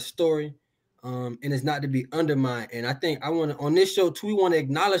camp got a story, and it's not to be undermined. And I think I want to on this show too. We want to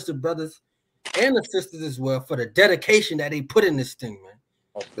acknowledge the brothers and the sisters as well for the dedication that they put in this thing, man.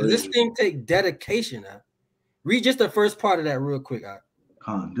 Because this thing take dedication. Read just the first part of that real quick.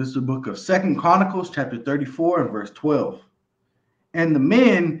 This is the book of 2 Chronicles, chapter 34 and verse 12. And the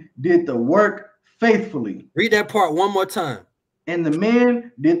men did the work faithfully. Read that part one more time. And the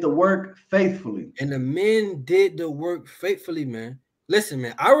men did the work faithfully. And the men did the work faithfully, man. Listen,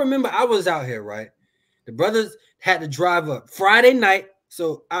 man, I remember I was out here, right? The brothers had to drive up Friday night.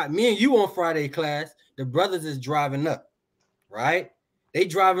 So me and you on Friday class, the brothers is driving up, right? They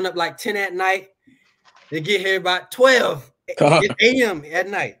driving up like 10 at night. They get here about 12 a.m. at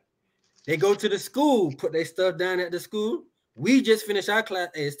night. They go to the school, put their stuff down at the school. We just finished our class.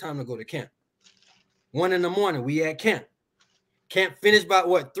 Hey, it's time to go to camp. 1 in the morning, we at camp. Camp finished by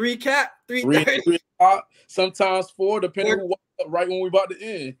what? 3 cap? 3:30? Sometimes 4, depending who walks up right when we about to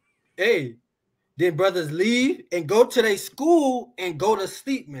end. Hey, then brothers leave and go to their school and go to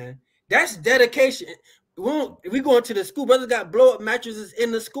sleep, man. That's dedication. We going to the school. Brothers got blow up mattresses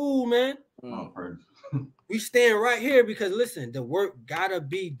in the school, man. We stand right here because listen, the work gotta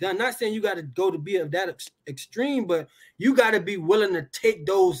be done. Not saying you gotta go to be of that extreme, but you gotta be willing to take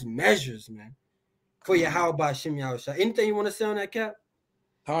those measures, man. For your how about Shimmy Shah. Anything you want to say on that, Cap?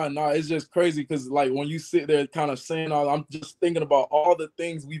 No, it's just crazy because like when you sit there kind of saying all, I'm just thinking about all the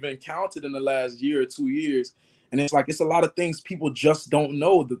things we've encountered in the last year or 2 years. And it's like it's a lot of things people just don't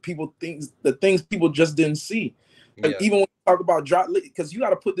know. The things people just didn't see. Like even when you talk about drop, because you got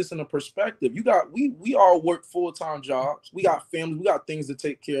to put this in a perspective. We all work full-time jobs. We got families. We got things to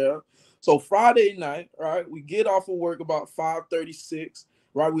take care of. So Friday night, right? We get off of work about 5:36.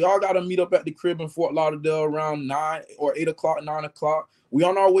 Right, we all got to meet up at the crib in Fort Lauderdale around 9 or 8 o'clock, 9 o'clock. We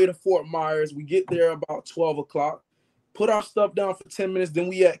on our way to Fort Myers. We get there about 12 o'clock. Put our stuff down for 10 minutes. Then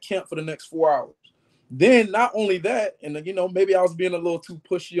we at camp for the next 4 hours. Then not only that, and maybe I was being a little too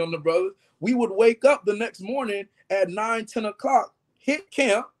pushy on the brothers. We would wake up the next morning at 9, 10 o'clock, hit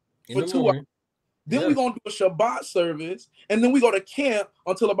camp for 2 hours. Then we're going to do a Shabbat service. And then we go to camp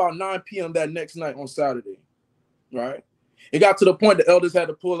until about 9 p.m. that next night on Saturday. Right? It got to the point the elders had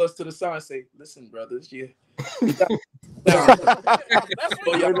to pull us to the side and say, listen, brothers, and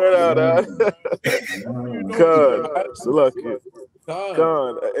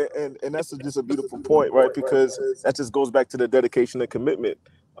that's just a beautiful point, right? Because that just goes back to the dedication and commitment.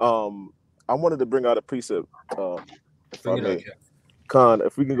 I wanted to bring out a precept, if I may.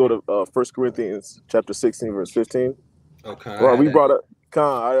 If we can go to 1 Corinthians chapter 16, verse 15. Okay. Well, we brought up,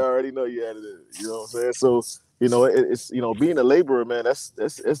 I already know you added it. You know what I'm saying? So, it's being a laborer, man,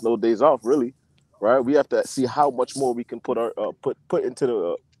 that's no days off, really, right? We have to see how much more we can put into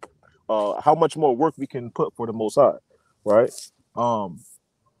the how much more work we can put for the Most High, right?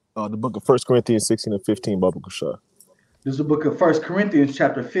 The book of 1 Corinthians 16 and 15, Baba Kusha. This is the book of 1 Corinthians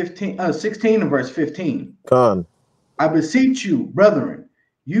chapter 16 and verse 15. I beseech you, brethren,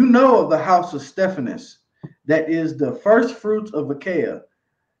 you know of the house of Stephanus, that is the first fruits of Achaia,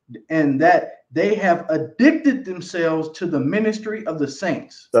 and that they have addicted themselves to the ministry of the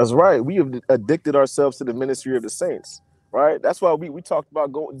saints. That's right. We have addicted ourselves to the ministry of the saints, right? That's why we talked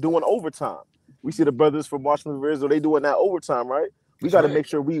about doing overtime. We see the brothers from Watchmen of Israel, they doing that overtime, right? We got to make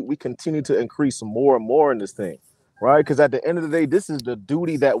sure we continue to increase more and more in this thing, right? Because at the end of the day, this is the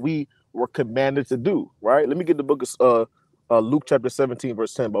duty that we were commanded to do, right? Let me get the book of Luke chapter 17,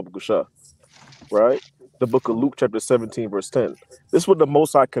 verse 10, Baba Kusha, right? The book of Luke chapter 17, verse 10. This is what the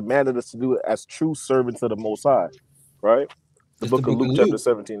Most High commanded us to do as true servants of the Most High, right? The book of Luke chapter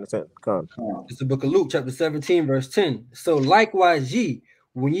 17 and 10. It's the book of Luke chapter 17, verse 10. So likewise ye,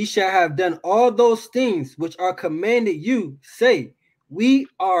 when ye shall have done all those things which are commanded you, say, we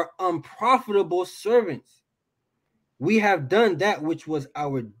are unprofitable servants. We have done that which was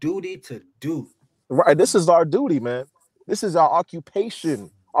our duty to do. Right. This is our duty, man. This is our occupation,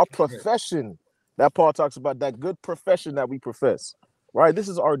 our profession. That Paul talks about, that good profession that we profess, right? This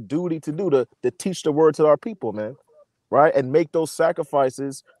is our duty to do, to teach the word to our people, man, right? And make those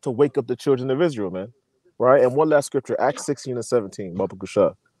sacrifices to wake up the children of Israel, man, right? And one last scripture, Acts 16 and 17, Baba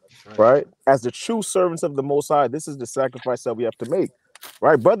Kusha, right? As the true servants of the Most High, this is the sacrifice that we have to make,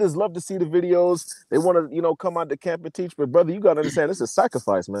 right? Brothers love to see the videos. They want to, you know, come out to camp and teach, but brother, you got to understand, this is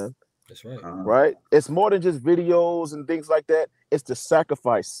sacrifice, man. That's right. Right? It's more than just videos and things like that. It's the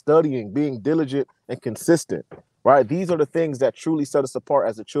sacrifice, studying, being diligent and consistent, right? These are the things that truly set us apart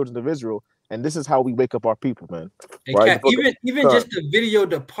as the children of Israel. And this is how we wake up our people, man. And right? Cap, even just the video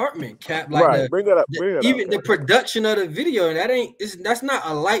department, Cap, like right. Bring it up. Even the production of the video, that's not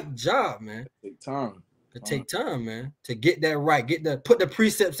a light job, man. Take time. It take time, man, to get that right. Put the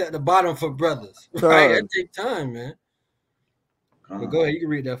precepts at the bottom for brothers, right? That take time, man. But go ahead, you can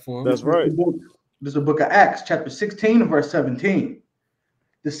read that for him. That's right. This is the book of Acts, chapter 16, verse 17.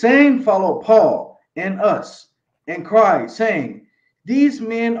 The same followed Paul and us and cried, saying, these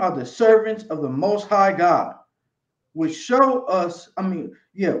men are the servants of the Most High God, which show unto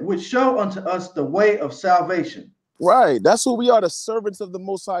us the way of salvation. Right. That's who we are, the servants of the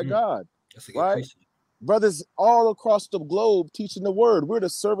Most High God. That's a good right? question. Brothers all across the globe teaching the word. We're the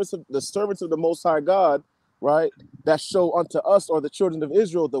servants of the Most High God, right? That show unto us, or the children of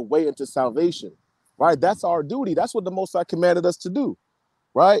Israel, the way into salvation, right? That's our duty. That's what the Most High commanded us to do,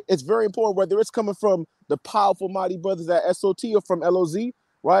 right? It's very important, whether it's coming from the powerful, mighty brothers at SOT or from LOZ,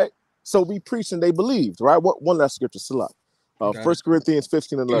 right? So we preached and they believed, right? One last scripture, Salah. 1 Corinthians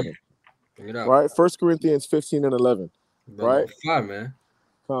 15 and 11, right? 1 Corinthians 15 and 11, right? Fine, man.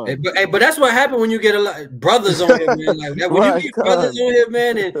 But that's what happened when you get a lot of brothers on here, man. Like that, when you get brothers on here,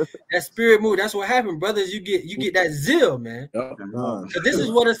 man, and that spirit move, that's what happened, brothers. You get that zeal, man. So this is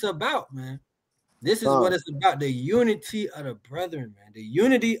what it's about, man. This is what it's about: the unity of the brethren, man, the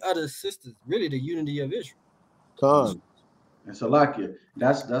unity of the sisters, really the unity of Israel. And so, like it,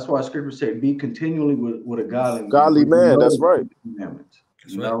 that's why Scripture say, "Be continually with a godly man." That's right.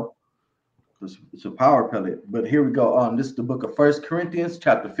 You know. It's a power pellet. But here we go. This is the book of 1 Corinthians,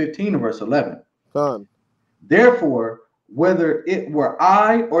 chapter 15, verse 11. Therefore, whether it were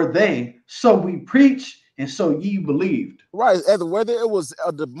I or they, so we preach, and so ye believed. Right. And whether it was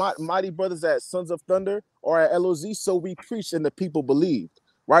the mighty brothers at Sons of Thunder or at LOZ, so we preached and the people believed.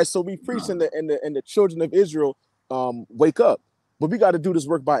 Right. So we preached and the children of Israel wake up. But we got to do this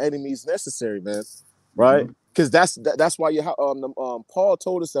work by any means necessary, man. Right. Because that's why Paul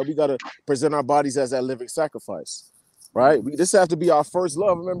told us that we got to present our bodies as that living sacrifice, right? This has to be our first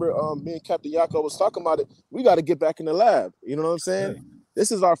love. Remember, me and Captain Yaakov was talking about it. We got to get back in the lab. You know what I'm saying? Yeah.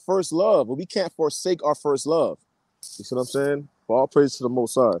 This is our first love, but we can't forsake our first love. You see what I'm saying? For all praise to the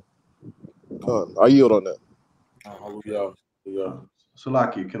Most High. I yield on that.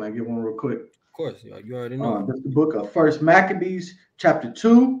 Salaki, can I get one real quick? Of course, you already know. That's the book of 1 Maccabees, chapter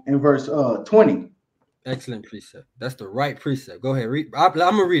 2, and verse 20. Excellent precept. That's the right precept. Go ahead, read. I'm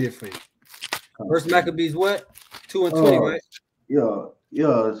gonna read it for you. First Maccabees, what? 2 and 20, right? Yeah.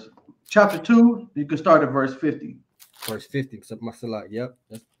 Chapter 2. You can start at verse 50. Verse 50. Yep.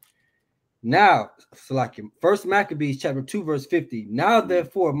 Now, Salaki. First Maccabees, chapter 2, verse 50. Now,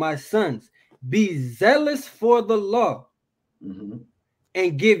 therefore, my sons, be zealous for the law,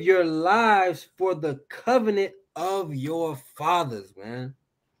 and give your lives for the covenant of your fathers, man.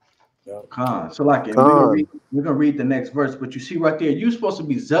 So like we're gonna read the next verse, but you see right there, you're supposed to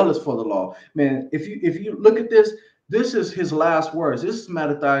be zealous for the law, man. If you look at this is his last words. This is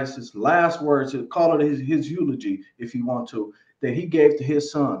Mattathias' last words. Call it his eulogy, if you want to, that he gave to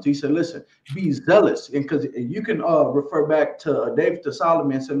his sons. He said, "Listen, be zealous," and because you can refer back to David to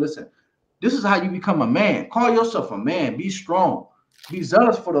Solomon and say, "Listen, this is how you become a man. Call yourself a man. Be strong. Be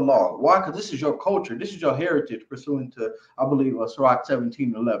zealous for the law. Why? Because this is your culture. This is your heritage." Pursuant to, I believe, Sirach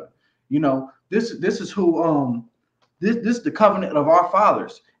 17:11. You know, this is who this is the covenant of our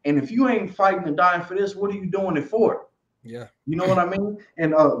fathers. And if you ain't fighting and dying for this, what are you doing it for? Yeah. You know what I mean?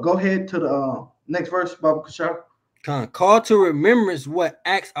 And go ahead to the next verse, Baba Kashar. Call to remembrance what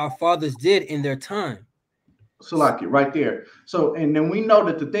acts our fathers did in their time. So like it right there. So, and then we know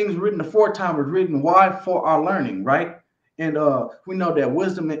that the things written aforetime was written why? For our learning, right? And we know that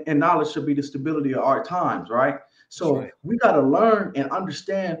wisdom and knowledge should be the stability of our times, right? So we got to learn and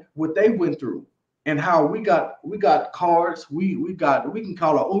understand what they went through and how we got cars. We can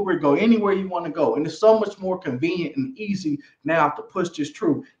call an Uber, go anywhere you want to go. And it's so much more convenient and easy now to push this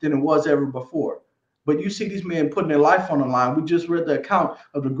through than it was ever before. But you see these men putting their life on the line. We just read the account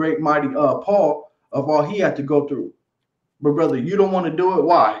of the great mighty Paul of all he had to go through. But brother, you don't want to do it.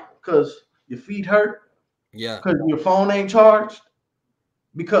 Why? Because your feet hurt? Yeah. Because your phone ain't charged?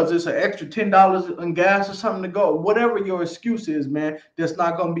 because it's an extra $10 in gas or something to go. Whatever your excuse is, man, that's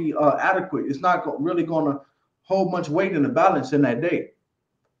not going to be adequate. It's not really going to hold much weight in the balance in that day.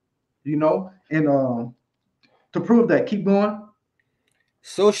 You know, and to prove that, keep going.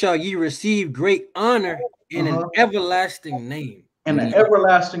 So shall ye receive great honor in an everlasting name. And an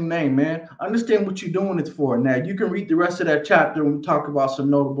everlasting name, man. Understand what you're doing it for. Now, you can read the rest of that chapter when we talk about some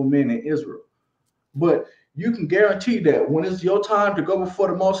notable men in Israel. But you can guarantee that when it's your time to go before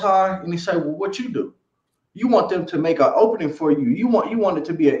the Most High, and He say, "Well, what you do? You want them to make an opening for you. You want it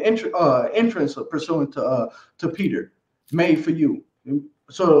to be an entrance pursuant to Peter, made for you.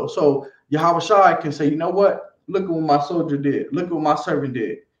 So Yahweh Shai can say, you know what? Look at what my soldier did. Look at what my servant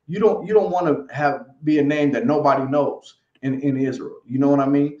did. You don't want to be a name that nobody knows in Israel. You know what I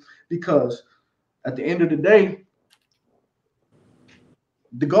mean? Because at the end of the day,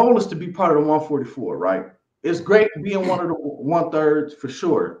 the goal is to be part of the 144, right? It's great being one of the 1/3 for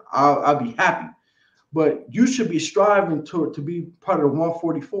sure. I'll be happy, but you should be striving to be part of the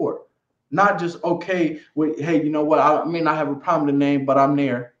 144, not just okay with, hey, you know what? I may not have a prominent name, but I'm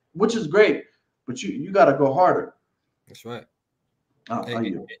there, which is great. But you got to go harder. That's right.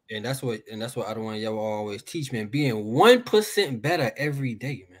 And that's what I don't want y'all always teach, man. Being 1% better every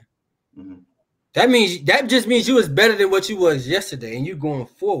day, man. Mm-hmm. That just means you was better than what you was yesterday, and you going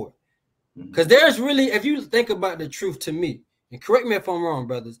forward. Because there's really, if you think about the truth to me, and correct me if I'm wrong,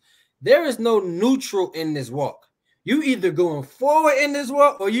 brothers, there is no neutral in this walk. You either going forward in this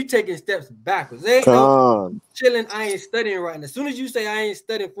walk or you taking steps backwards. There ain't no chilling. I ain't studying right now. As soon as you say I ain't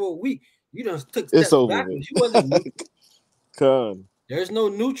studying for a week, you done took steps backwards. You wasn't neutral. There's no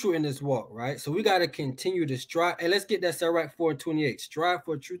neutral in this walk, right? So we got to continue to strive. And let's get that Sirach 4:28. Strive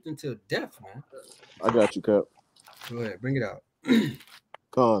for truth until death, man. I got you, Cap. Go ahead, bring it out.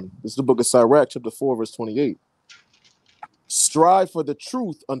 This is the book of Sirach, chapter 4, verse 28. Strive for the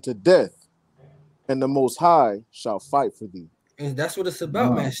truth unto death, and the Most High shall fight for thee. And that's what it's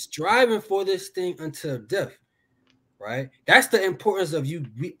about, man. Striving for this thing until death, right? That's the importance of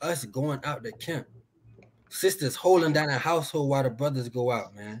us going out to camp. Sisters holding down a household while the brothers go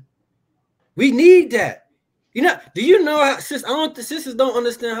out, man. We need that. You know, do you know how sisters don't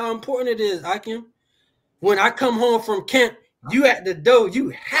understand how important it is, Akim? When I come home from camp, you at the door,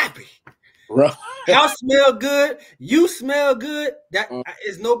 you happy. Right. House smell good, you smell good. That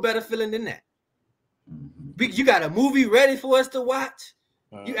is no better feeling than that. You got a movie ready for us to watch.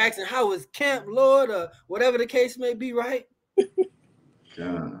 You asking how was camp, Lord, or whatever the case may be, right?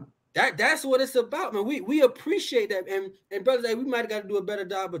 That's what it's about, man. We appreciate that, and brothers, we might have got to do a better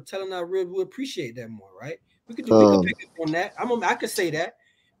job of telling our real. We appreciate that more, right? We could pick up on that. I could say that,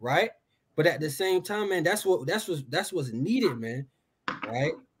 right? But at the same time, man, that's what's needed, man,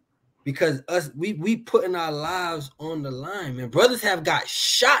 right? Because we putting our lives on the line, man. Brothers have got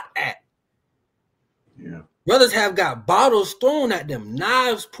shot at. Yeah. Brothers have got bottles thrown at them,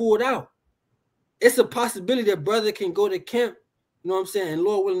 knives pulled out. It's a possibility that brother can go to camp. You know what I'm saying? And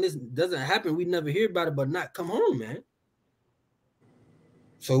Lord willing, this doesn't happen. We never hear about it, but not come home, man.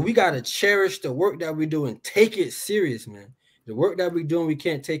 So we got to cherish the work that we're doing. Take it serious, man. The work that we're doing, we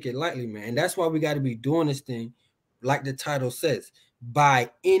can't take it lightly, man. And that's why we got to be doing this thing, like the title says, by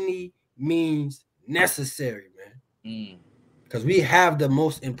any means necessary, man. Because we have the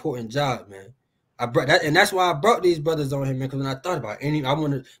most important job, man. I brought that, and that's why I brought these brothers on here, man. Because when I thought about I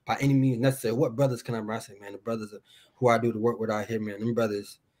wanted by any means necessary. What brothers can I bring? I said, man, the brothers who I do the work with out here, man. Them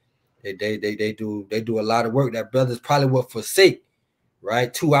brothers, they do a lot of work that brothers probably would forsake,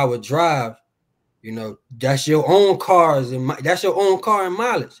 right? 2-hour drive, you know. That's your own cars and that's your own car and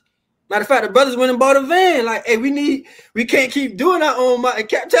mileage. Matter of fact, the brothers went and bought a van. Like, hey, we can't keep doing our own mileage.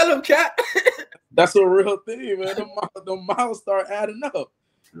 Tell them, Cap. That's a real thing, man. The miles start adding up.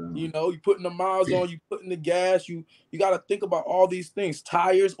 You know, you putting the miles on, you putting the gas, you got to think about all these things,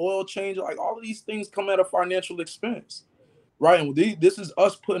 tires, oil change, like all of these things come at a financial expense, right? And this is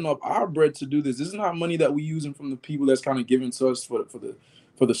us putting up our bread to do this. This is not money that we're using from the people that's kind of given to us for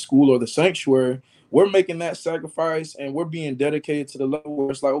the school or the sanctuary. We're making that sacrifice and we're being dedicated to the level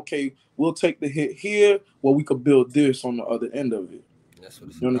where it's like, okay, we'll take the hit here, well, we could build this on the other end of it. That's what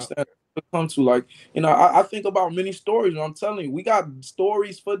it's you understand? Come to, like, you know, I think about many stories, and I'm telling you, we got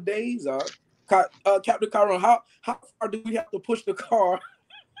stories for days. Captain Kyron, how far do we have to push the car?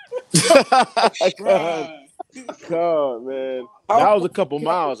 God, man, that was a couple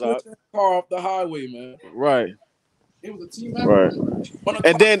miles. Push the car off the highway, man. Right. It was a team effort. Right.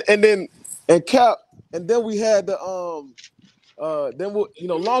 And Cap, and then we had the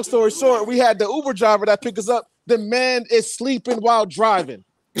long story short, we had the Uber driver that picked us up. The man is sleeping while driving.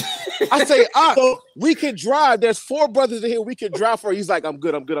 I say, we can drive. There's 4 brothers in here we can drive for. He's like, I'm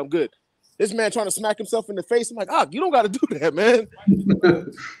good. This man trying to smack himself in the face. I'm like, you don't got to do that, man.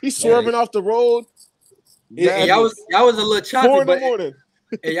 He's swerving off the road. And y'all was a little choppy, 4 in the morning.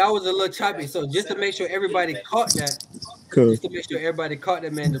 And y'all was a little choppy. So just to make sure everybody caught that,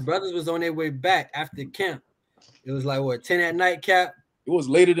 man, the brothers was on their way back after camp. It was like what, 10 at night, Cap? It was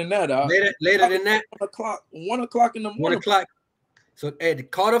later than that. Later than that. 1 o'clock in the morning. 1 o'clock. So hey, the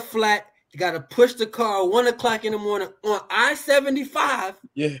car flat. You got to push the car 1 o'clock in the morning on I-75.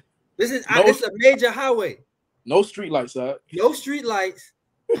 Yeah. This is a major highway. No street lights, sir. No street lights.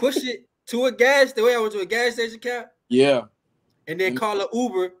 Push it to a gas. The way I went to a gas station, Cap. Yeah. And then call an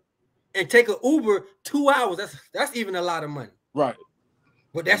Uber and take an Uber 2 hours. That's even a lot of money. Right.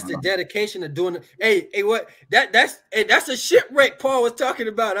 But that's the dedication of doing it. Hey, what? That's a shipwreck Paul was talking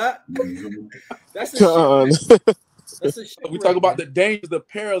about, huh? That's a shipwreck. That's a shipwreck. We talk about the dangers, the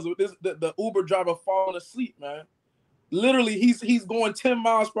perils with this. The Uber driver falling asleep, man. Literally, he's going 10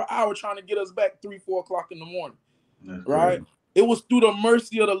 miles per hour trying to get us back 3-4 o'clock in the morning. That's right. Great. It was through the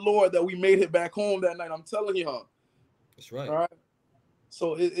mercy of the Lord that we made it back home that night. I'm telling y'all. That's right. All right.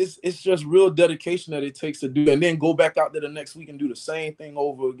 So it's just real dedication that it takes to do, and then go back out there the next week and do the same thing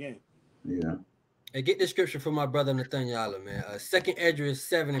over again. Yeah. Hey, get the scripture from my brother Nathaniel, man. 2 Esdras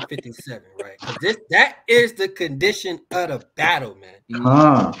 7:57, right? Because that is the condition of the battle, man.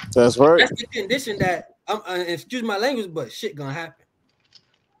 That's right. That's the condition that excuse my language, but shit gonna happen.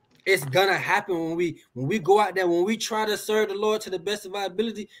 It's gonna happen when we go out there, when we try to serve the Lord to the best of our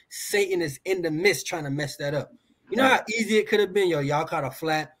ability. Satan is in the midst trying to mess that up. You know how easy it could have been, y'all caught a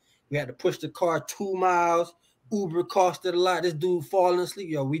flat. We had to push the car 2 miles. Uber costed a lot. This dude falling asleep.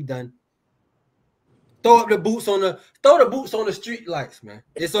 Yo, we done. Throw the boots on the street lights, man.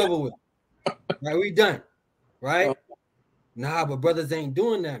 It's over with. Right, we done. Right? Nah, but brothers ain't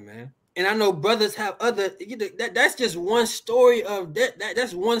doing that, man. And I know brothers have other. That's just one story of that.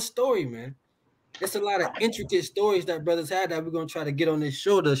 That's one story, man. There's a lot of intricate stories that brothers had that we're gonna try to get on this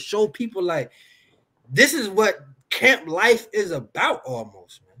show to show people like this is what camp life is about,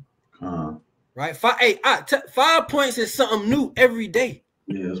 almost, man. Right? 5 points is something new every day.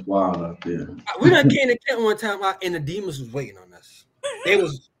 Yeah, it's wild out there. We done came to camp one time and the demons was waiting on us. They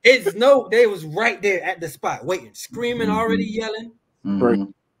was right there at the spot, waiting, screaming, already yelling.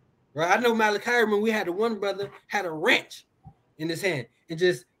 Right? I know Malachi, when we had the one brother had a wrench in his hand and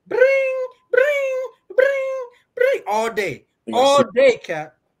just bring all day,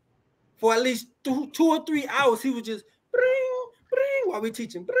 Cap. For at least 2 or 3 hours, he was just bring while we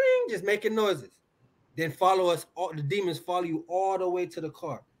teaching, just making noises. Then follow us. All the demons follow you all the way to the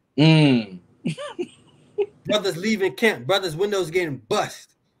car. Brothers leaving camp. Brothers' windows getting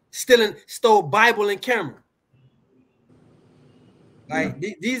bust. Stole Bible and camera. Like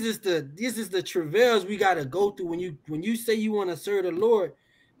these is the travails we gotta go through when you say you want to serve the Lord.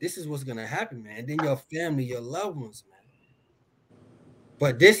 This is what's gonna happen, man. And then your family, your loved ones, man.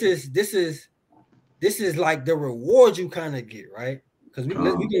 But this is like the reward you kind of get, right? Because we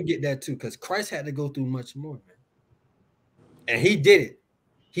can get that too. Because Christ had to go through much more, man, and he did it.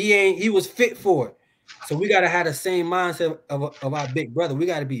 He was fit for it. So we gotta have the same mindset of our big brother. We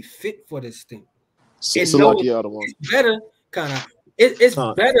gotta be fit for this thing. It's better, kind of. It's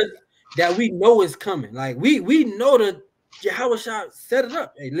better that we know it's coming. Like we know that Yahushua set it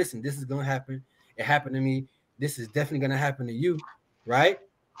up. Hey, listen, this is gonna happen. It happened to me. This is definitely gonna happen to you. Right?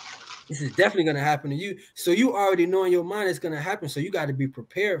 This is definitely going to happen to you. So you already know in your mind it's going to happen. So you got to be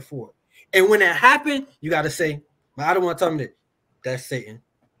prepared for it. And when that happens, you got to say, I don't want to tell me that's Satan.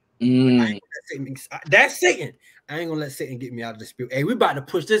 That's Satan. I ain't going to let Satan get me out of the spirit. Hey, we about to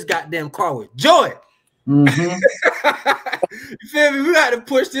push this goddamn car with joy. You feel me? We got to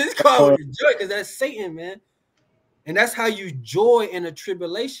push this car with joy because that's Satan, man. And that's how you joy in a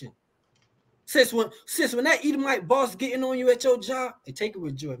tribulation. Sis, when that Edomite boss getting on you at your job, hey, take it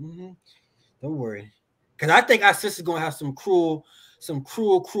with joy. Don't worry, because I think our sister's gonna have some cruel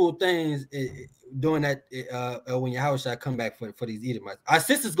things doing that when your house shall come back for these Edomites. Our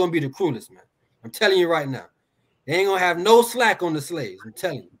sister's gonna be the cruelest, man. I'm telling you right now. They ain't gonna have no slack on the slaves. I'm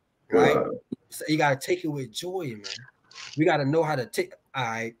telling you, right? So you gotta take it with joy, man. We gotta know how to take. All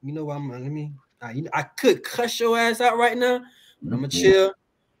right, you know what? I could cuss your ass out right now, but I'm gonna chill.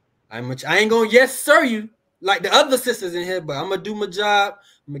 I ain't gonna yes sir you like the other sisters in here, but I'm gonna do my job.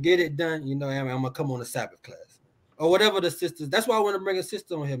 I'm gonna get it done. You know, I'm gonna come on a Sabbath class or whatever the sisters. That's why I want to bring a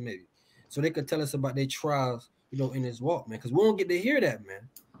sister on here, maybe, so they could tell us about their trials, you know, in this walk, man. Because we don't get to hear that, man.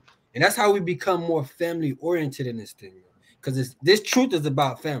 And that's how we become more family oriented in this thing, because this truth is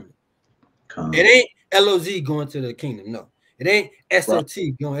about family. It ain't LOZ going to the kingdom, no. It ain't SOT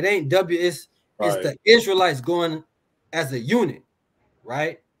going. It ain't W. It's the Israelites going as a unit,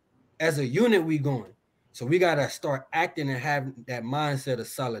 right? As a unit, we going. So we gotta start acting and having that mindset of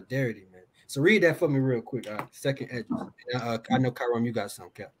solidarity, man. So read that for me real quick. Second Esdras. I know, Kyron, you got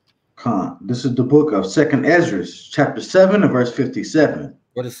something, Cap. Con. This is the book of Second Esdras, chapter 7 and verse 57.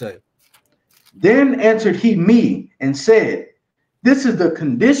 What it say? Then answered he me and said, this is the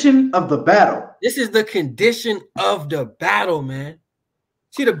condition of the battle. This is the condition of the battle, man.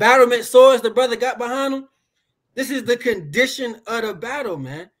 See the battlement swords the brother got behind him? This is the condition of the battle,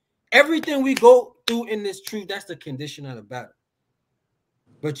 man. Everything we go through in this truth, that's the condition of the battle.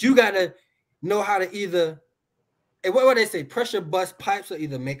 But you got to know how to either, what they say, pressure bust pipes or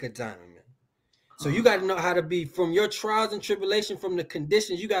either make a diamond, man. So you got to know how to be, from your trials and tribulation, from the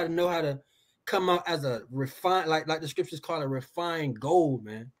conditions, you got to know how to come out as a refined, like the scriptures call it, refined gold,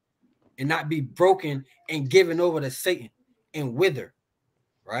 man. And not be broken and given over to Satan and wither,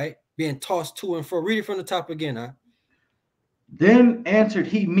 right? Being tossed to and fro. Read it from the top again, huh? Then answered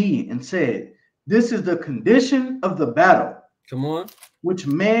he me and said, this is the condition of the battle. Come on. Which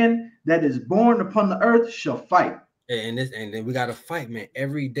man that is born upon the earth shall fight. And then we got to fight, man,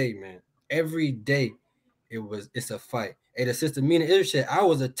 every day, man. Every day it's a fight. Hey, the sister Mina Israel said, I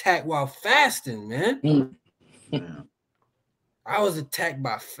was attacked while fasting, man. I was attacked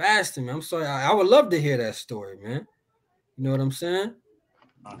by fasting, man. I'm sorry. I would love to hear that story, man. You know what I'm saying?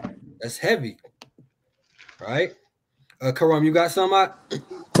 That's heavy. Right? Karam, you got something out?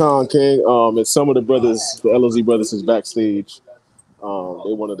 Con King, and some of the brothers, the LOZ brothers is backstage.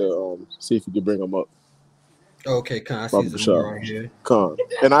 They wanted to see if you could bring them up. Okay, Con, I see some right here. Con.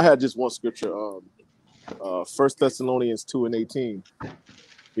 And I had just one scripture, 1 Thessalonians 2:18.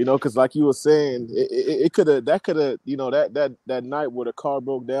 You know, because like you were saying, it could have, you know, that night where the car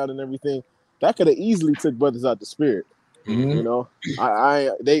broke down and everything, that could have easily took brothers out the spirit. You know,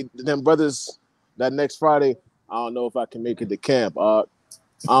 them brothers that next Friday, I don't know if I can make it to camp. I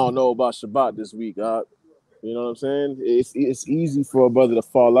don't know about Shabbat this week. You know what I'm saying? It's easy for a brother to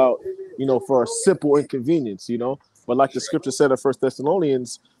fall out, you know, for a simple inconvenience, you know. But like the scripture said in 1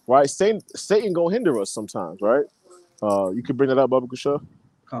 Thessalonians, right? Satan gonna hinder us sometimes, right? You can bring that up, Baba Kusha.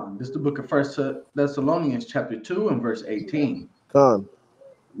 This is the book of 1 Thessalonians chapter 2 and verse 18.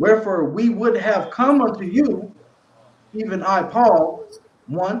 Wherefore we would have come unto you, even I, Paul,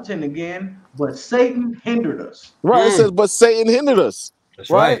 once and again, but Satan hindered us. Right, it says, but Satan hindered us. That's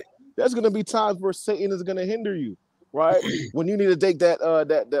right. There's going to be times where Satan is going to hinder you, right? When you need to take get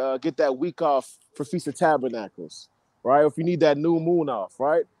that week off for Feast of Tabernacles, right? If you need that new moon off,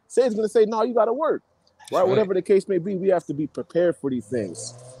 right? Satan's going to say, no, you got to work, right? Whatever the case may be, we have to be prepared for these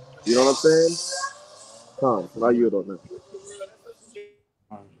things. You know what I'm saying? Now you don't know.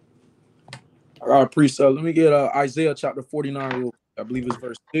 All right, Precept. Let me get Isaiah chapter 49. I believe it's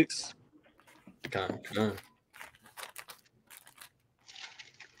verse 6.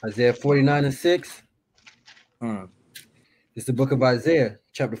 Isaiah 49 and 6. It's the book of Isaiah,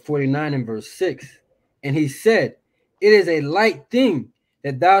 chapter 49 and verse 6. And he said, it is a light thing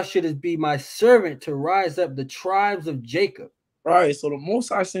that thou shouldest be my servant to rise up the tribes of Jacob. Right. So the Most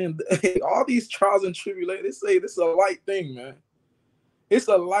High saying, all these trials and tribulations, they say this is a light thing, man. It's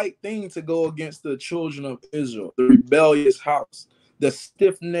a light thing to go against the children of Israel, the rebellious house, the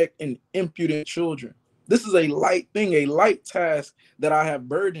stiff-necked and impudent children. This is a light thing, a light task that I have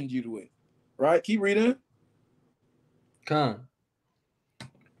burdened you with. Right? Keep reading. And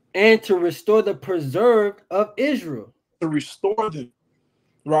to restore the preserved of Israel. To restore them.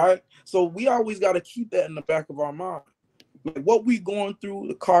 Right? So we always got to keep that in the back of our mind. Like what we going through,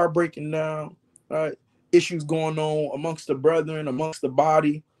 the car breaking down, right? Issues going on amongst the brethren, amongst the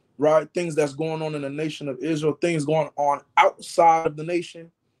body, right? Things that's going on in the nation of Israel, things going on outside of the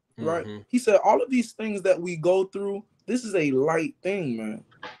nation, right? He said all of these things that we go through, this is a light thing, man,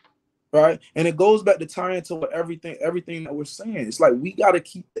 right? And it goes back to tie into what everything that we're saying. It's like we got to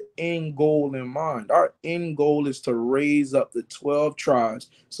keep the end goal in mind. Our end goal is to raise up the 12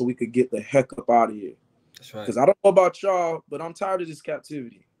 tribes so we could get the heck up out of here. That's right. Because I don't know about y'all, but I'm tired of this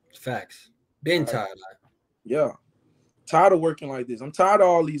captivity. Facts. Been tired. Yeah. Tired of working like this. I'm tired of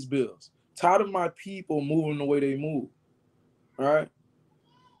all these bills. Tired of my people moving the way they move. All right.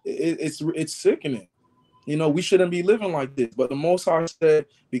 It's sickening. You know, we shouldn't be living like this. But the Most High said,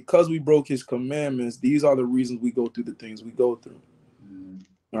 because we broke his commandments, these are the reasons we go through the things we go through.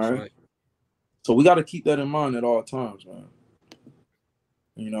 All right. So we got to keep that in mind at all times, man.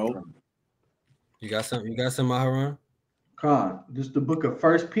 You know. You got something, Maharan? This is the book of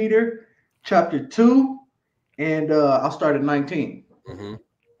 1 Peter, chapter 2, and I'll start at 19. And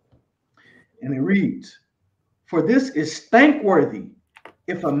it reads, For this is thankworthy,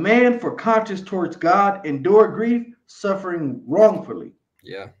 if a man for conscience towards God endure grief, suffering wrongfully.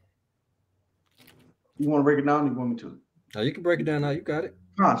 Yeah. You want to break it down? Or you want me to? Now you can break it down. Now you got it.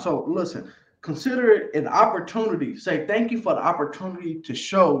 So listen, consider it an opportunity. Say thank you for the opportunity to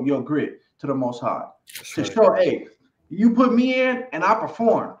show your grit to the Most High. That's To right. show, hey, you put me in and I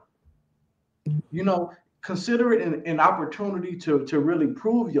performed. You know, consider it an opportunity to really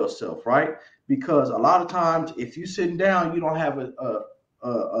prove yourself, right? Because a lot of times, if you're sitting down, you don't have an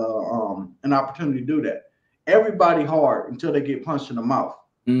opportunity to do that. Everybody hard until they get punched in the mouth.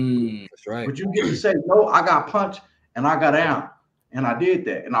 That's right. But you get to say, no, I got punched and I got down and I did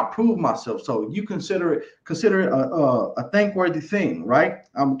that and I proved myself. So you consider it a thankworthy thing, right?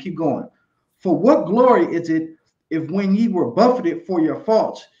 I'm gonna keep going. For what glory is it if when ye were buffeted for your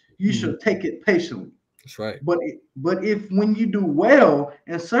faults, you should take it patiently? That's right. But if when you do well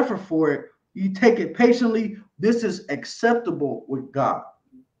and suffer for it, you take it patiently, this is acceptable with God.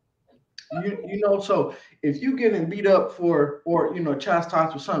 You know, so if you getting beat up for, or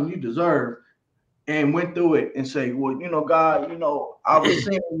chastised for something you deserve, and went through it and say, well, God, I was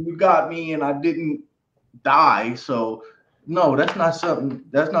sinning, you got me, and I didn't die. So no, that's not something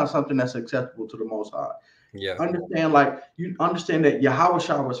that's acceptable to the Most High. Yeah. You understand that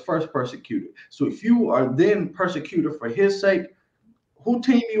Yahushua was first persecuted. So if you are then persecuted for his sake, who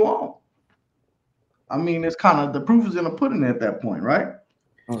team you on? I mean, it's kind of the proof is in the pudding at that point, right?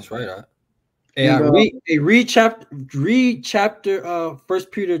 That's right. Hey, read chapter 1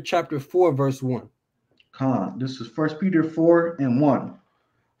 Peter chapter 4 verse 1. This is 1 Peter 4:1.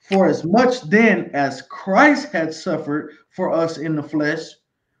 For as much then as Christ had suffered for us in the flesh,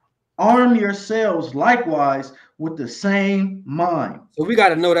 arm yourselves likewise with the same mind. So we got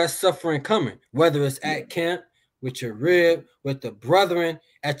to know that suffering coming, whether it's at camp, with your rib, with the brethren,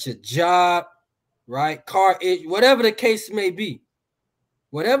 at your job, right? Whatever the case may be.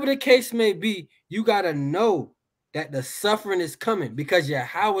 Whatever the case may be, you got to know that the suffering is coming because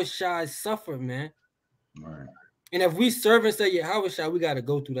Yahushua suffered, man. Right. And if we servants of Yahushua, we got to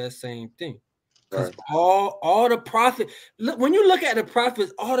go through that same thing. Because all the prophets, look, when you look at the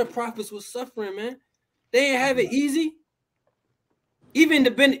prophets, all the prophets were suffering, man. They didn't have it easy. Even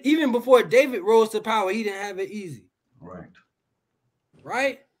before David rose to power, he didn't have it easy.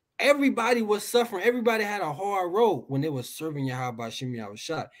 Right? Everybody was suffering. Everybody had a hard road when they were serving Yahweh Shem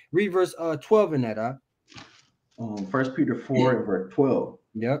Yahushua. Read verse 12 in that. 1 Peter 4 and verse 12.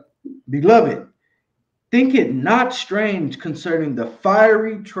 Yep. Beloved, think it not strange concerning the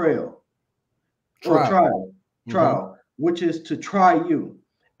fiery trial, which is to try you,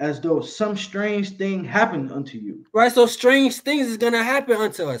 as though some strange thing happened unto you. Right. So strange things is gonna happen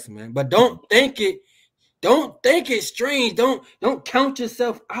unto us, man. But don't think it's strange. Don't count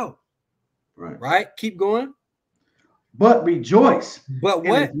yourself out. Right. Keep going. But rejoice. But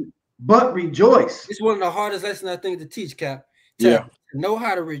what? But rejoice. It's one of the hardest lessons I think to teach, Cap. To know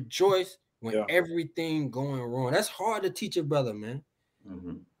how to rejoice when everything going wrong. That's hard to teach a brother, man.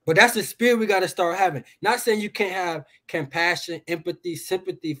 But that's the spirit we got to start having. Not saying you can't have compassion, empathy,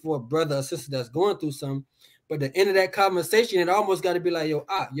 sympathy for a brother or sister that's going through something. But at the end of that conversation, it almost got to be like,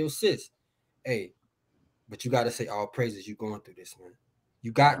 yo, sis, hey, but you got to say all praises you going through this, man.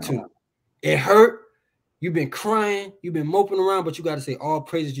 You got to. It hurt. You've been crying. You've been moping around, but you got to say all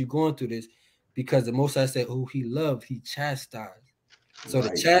praises you going through this because the Most High said, oh, he loved, he chastised. So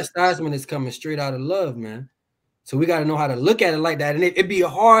the chastisement is coming straight out of love, man. So we got to know how to look at it like that. And it'd be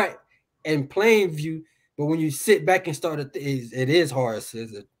hard in plain view, but when you sit back and start it is hard. It's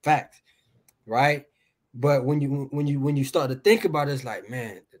a fact, right? But when you start to think about it, it's like,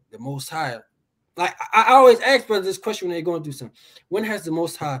 man, the Most High. Like I always ask brothers this question when they're going through something. When has the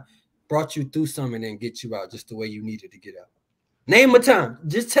Most High brought you through something and then get you out just the way you needed to get out? Name a time.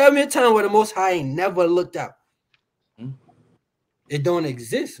 Just tell me a time where the Most High ain't never looked out. It don't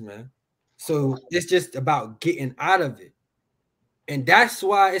exist, man. So it's just about getting out of it. And that's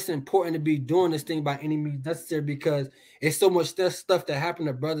why it's important to be doing this thing by any means necessary, because it's so much stuff that happened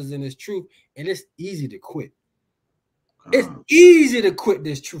to brothers in this truth, and it's easy to quit. It's easy to quit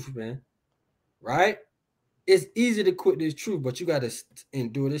this truth, man. Right? It's easy to quit this truth, but you got to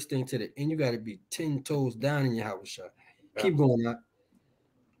endure this thing to the end. You got to be 10 toes down in your house. Keep going out.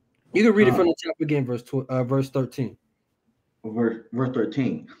 You can read it from the top again, verse 13. Verse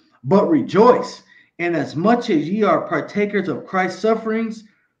 13. But rejoice, inasmuch as ye are partakers of Christ's sufferings,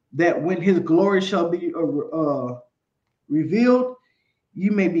 that when his glory shall be revealed,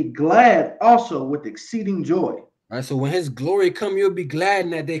 you may be glad also with exceeding joy. All right, so when his glory come, you'll be glad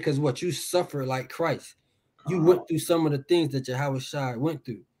in that day, because what? You suffer like Christ. You went through some of the things that Yahushua went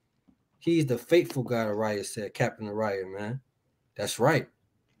through. He's the faithful God, Uriah said, Captain Uriah, man. That's right.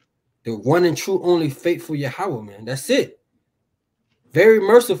 The one and true only faithful Yahweh, man. That's it. Very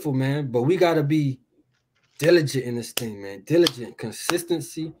merciful, man. But we got to be diligent in this thing, man. Diligent,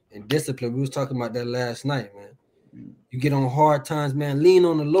 consistency, and discipline. We was talking about that last night, man. You get on hard times, man. Lean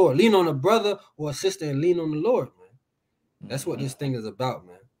on the Lord. Lean on a brother or a sister and lean on the Lord, man. That's what this thing is about,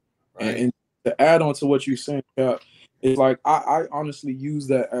 man. Right? And to add on to what you're saying, it's like I honestly use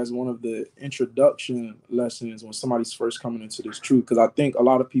that as one of the introduction lessons when somebody's first coming into this truth, because I think a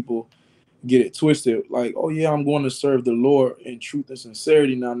lot of people get it twisted. Like, oh yeah, I'm going to serve the Lord in truth and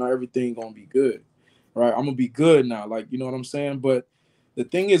sincerity now. Now everything gonna be good, right? I'm gonna be good now. Like, you know what I'm saying? But the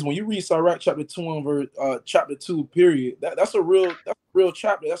thing is, when you read Sirach chapter 2 and chapter 2, period, that's a real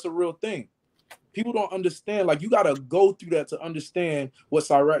chapter. That's a real thing. People don't understand. Like, you gotta go through that to understand what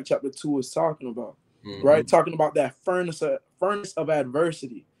Sirach chapter 2 is talking about, right? Talking about that furnace of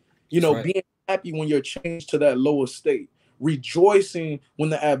adversity. You know, being happy when you're changed to that lower state, rejoicing when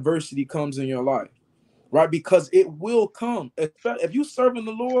the adversity comes in your life, right? Because it will come. If you're serving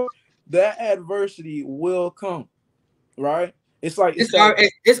the Lord, that adversity will come, right? It's like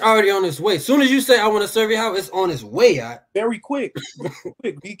it's already on its way. As soon as you say I want to serve your house, it's on its way. Very quick.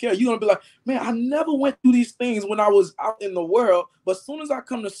 Be careful. You're gonna be like, man, I never went through these things when I was out in the world, but as soon as I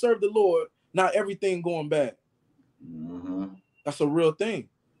come to serve the Lord, now everything going bad. That's a real thing.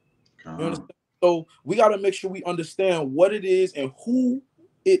 You understand? So we got to make sure we understand what it is and who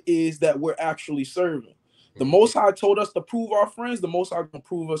it is that we're actually serving. The Most High told us to prove our friends. The Most High can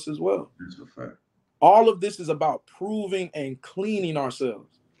prove us as well. That's a fact. All of this is about proving and cleaning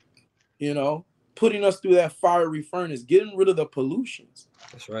ourselves, you know, putting us through that fiery furnace, getting rid of the pollutions.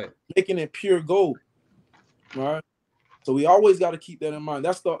 That's right. Making it pure gold, right? So we always got to keep that in mind.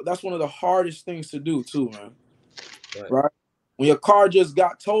 That's one of the hardest things to do too, man. Right? When your car just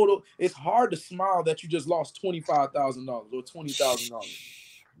got totaled, it's hard to smile that you just lost $25,000 or $20,000.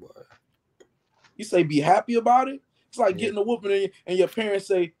 You say be happy about it. It's like getting a whooping and your parents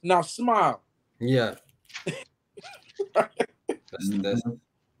say, now smile. Yeah. That's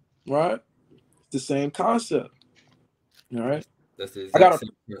right. It's the same concept. All right. That's the exact same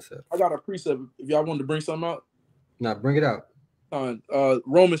concept. I got a precept. If y'all wanted to bring something out. Now bring it out.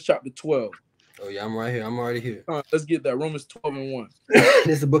 Romans chapter 12. Oh yeah, I'm right here. I'm already here. Let's get that. Romans 12 and 1. This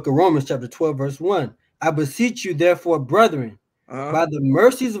is the book of Romans chapter 12, verse 1. I beseech you, therefore, brethren, by the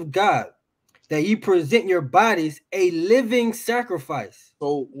mercies of God, that ye present your bodies a living sacrifice.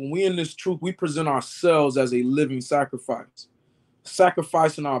 So when we in this truth, we present ourselves as a living sacrifice,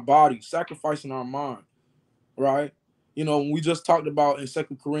 sacrificing our body, sacrificing our mind, right? You know, when we just talked about in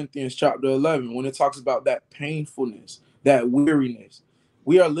 2 Corinthians chapter 11, when it talks about that painfulness, that weariness,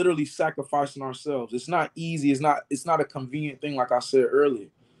 we are literally sacrificing ourselves. It's not easy. It's not a convenient thing, like I said earlier,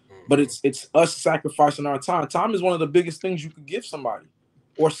 but it's us sacrificing our time. Time is one of the biggest things you could give somebody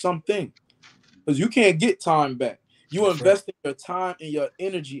or something. Because you can't get time back. You investing your time and your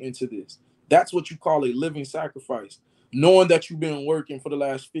energy into this. That's what you call a living sacrifice. Knowing that you've been working for the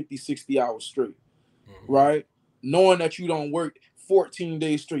last 50, 60 hours straight, right? Knowing that you don't work 14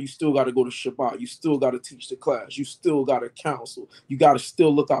 days straight, you still got to go to Shabbat. You still got to teach the class. You still got to counsel. You got to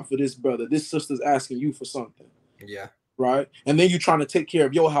still look out for this brother. This sister's asking you for something. Yeah. Right? And then you're trying to take care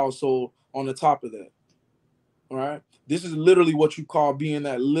of your household on the top of that. All right? This is literally what you call being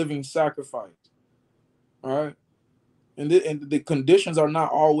that living sacrifice. All right, and the conditions are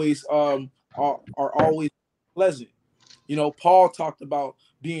not always are always pleasant. You know, Paul talked about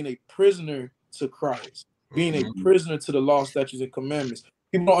being a prisoner to Christ, being a prisoner to the law, statutes, and commandments.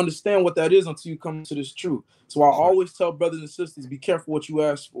 People don't understand what that is until you come to this truth. So I always tell brothers and sisters, be careful what you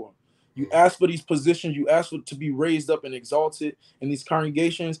ask for. You ask for these positions, you ask for to be raised up and exalted in these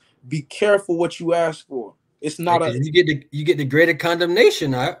congregations. Be careful what you ask for. It's not you get the greater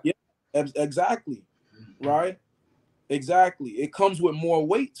condemnation, huh? Yeah, exactly. Right? Exactly. It comes with more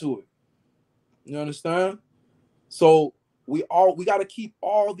weight to it. You understand? So we got to keep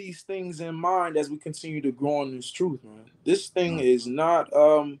all these things in mind as we continue to grow in this truth, man. This thing is not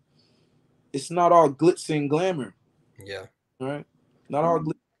it's not all glitz and glamour. Yeah. Right? Not all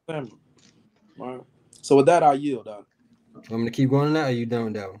glitz and glamour. Right? So with that, I yield. Want me to keep going on that, or are you done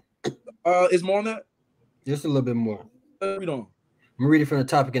with that one? Is more on that? Just a little bit more. Read on. I'm reading from the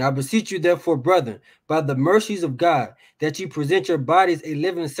topic, and I beseech you, therefore, brethren, by the mercies of God, that you present your bodies a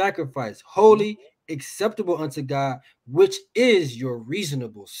living sacrifice, holy, acceptable unto God, which is your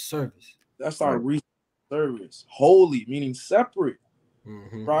reasonable service. That's our reasonable service. Holy, meaning separate,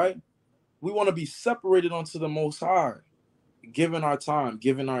 right? We want to be separated unto the Most High, giving our time,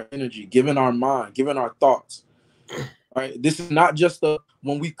 giving our energy, giving our mind, giving our thoughts, Right? This is not just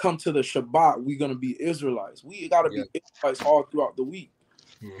when we come to the Shabbat, we're gonna be Israelites. We gotta be Israelites all throughout the week.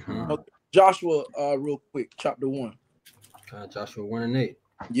 Joshua, real quick, chapter 1. Joshua 1 and 8.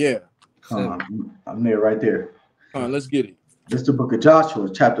 Yeah. I'm there right there. Let's get it. This is the book of Joshua,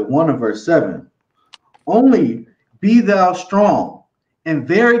 chapter 1 and verse 7. Only be thou strong and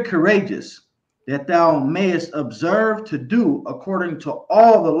very courageous, that thou mayest observe to do according to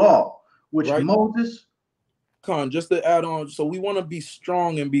all the law which Moses. Just to add on, so we want to be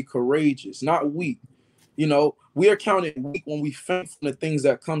strong and be courageous, not weak. You know, we are counted weak when we faint from the things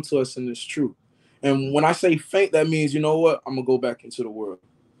that come to us in this truth. And when I say faint, that means, you know what? I'm gonna go back into the world.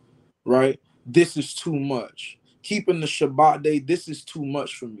 Right? This is too much. Keeping the Shabbat day, this is too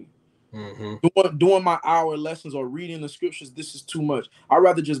much for me. Doing my hour lessons or reading the scriptures, this is too much. I'd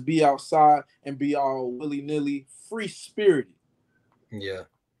rather just be outside and be all willy-nilly, free-spirited. Yeah.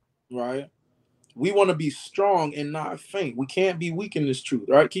 Right? We want to be strong and not faint. We can't be weak in this truth.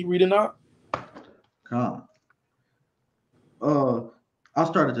 Right? Keep reading out. I'll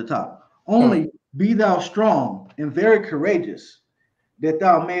start at the top. Only be thou strong and very courageous, that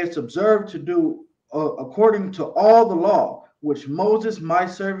thou mayest observe to do according to all the law which Moses my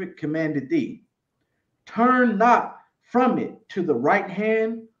servant commanded thee. Turn not from it to the right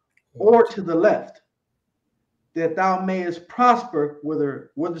hand or to the left, that thou mayest prosper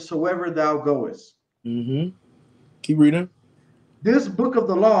whithersoever thou goest. Keep reading. This book of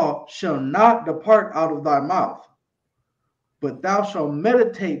the law shall not depart out of thy mouth, but thou shalt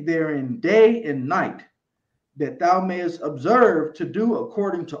meditate therein day and night, that thou mayest observe to do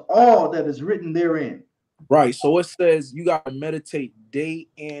according to all that is written therein. Right. So it says you got to meditate day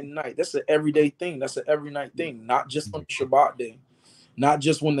and night. That's an everyday thing. That's an every night thing, not just on Shabbat day, not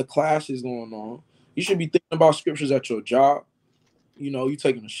just when the class is going on. You should be thinking about scriptures at your job. You know, you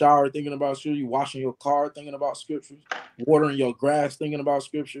taking a shower, thinking about scriptures. You washing your car, thinking about scriptures. Watering your grass, thinking about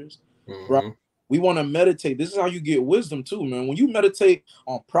scriptures. Right. We want to meditate. This is how you get wisdom too, man. When you meditate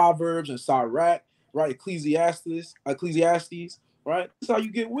on Proverbs and Sirach, right, Ecclesiastes, right? That's how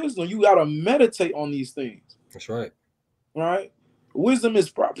you get wisdom. You got to meditate on these things. That's right. Right? Wisdom is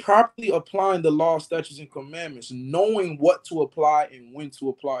properly applying the law, statutes, and commandments, knowing what to apply and when to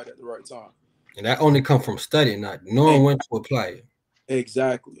apply it at the right time. And that only comes from studying, not knowing when to apply it.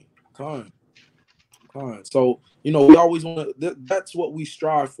 Exactly. So, you know, we always want to, that's what we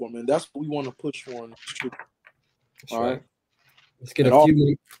strive for, man. That's what we want to push for in the truth. All right. Let's get a few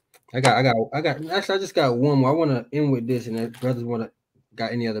minutes. Actually, I just got one more. I want to end with this, and if brothers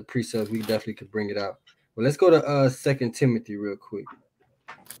got any other precepts, we definitely could bring it out. But let's go to 2 Timothy real quick.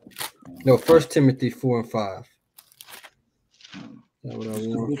 No, 1 Timothy 4 and 5. The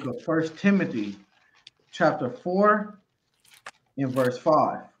book of 1 Timothy, chapter 4 and verse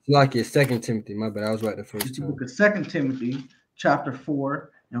 5. Like it's 2 Timothy, my bad. I was right the first time. The book of 2 Timothy, chapter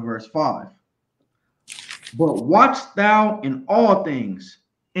 4 and verse 5. But watch thou in all things,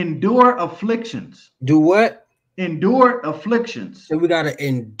 endure afflictions. Do what? Endure afflictions. So we got to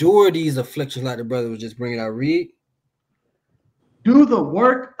endure these afflictions like the brother was just bringing out. Read. Do the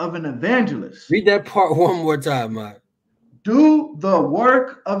work of an evangelist. Read that part one more time, Mike. Do the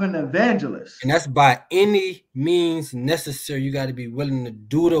work of an evangelist. And that's by any means necessary. You got to be willing to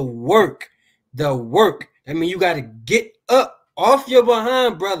do the work. The work. I mean, you got to get up off your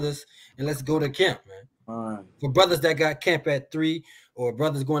behind, brothers, and let's go to camp, man. For brothers that got camp at 3, or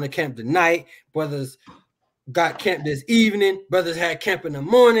brothers going to camp tonight, brothers got camp this evening, brothers had camp in the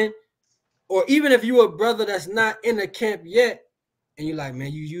morning, or even if you're a brother that's not in the camp yet, and you're like,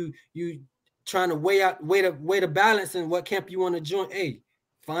 man, you trying to weigh the balance in what camp you want to join. Hey,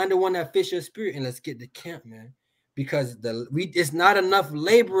 find the one that fits your spirit, and let's get to camp, man. Because it's not enough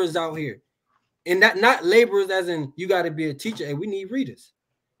laborers out here, and that not laborers as in you got to be a teacher. And we need readers.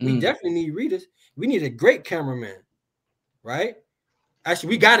 We definitely need readers. We need a great cameraman, right? Actually,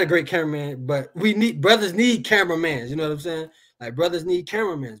 we got a great cameraman, but brothers need cameramans. You know what I'm saying? Like brothers need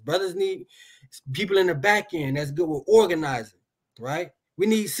cameramans. Brothers need people in the back end that's good with organizing, right? We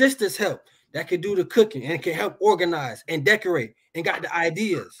need sisters' help that can do the cooking and can help organize and decorate and got the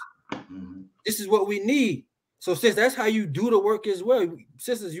ideas. This is what we need. So, sis, that's how you do the work as well.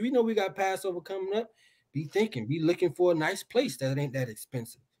 Sisters, you know we got Passover coming up. Be looking for a nice place that ain't that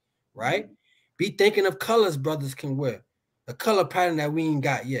expensive, right? Be thinking of colors brothers can wear, a color pattern that we ain't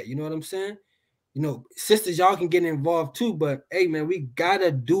got yet. You know what I'm saying? You know, sisters, y'all can get involved too, but hey, man, we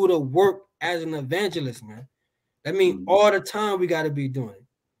gotta do the work as an evangelist, man. That means all the time we gotta be doing it.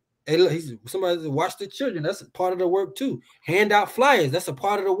 Hey, look, somebody watch the children. That's a part of the work too. Hand out flyers. That's a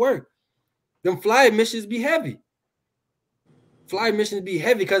part of the work. Them flyer missions be heavy. Flyer missions be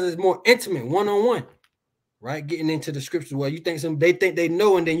heavy because it's more intimate, one-on-one. right? Getting into the scripture. Well, you think they think they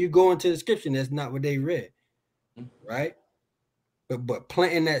know, and then you go into the scripture, and that's not what they read, right? But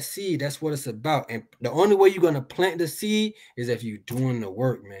planting that seed, that's what it's about. And the only way you're gonna plant the seed is if you're doing the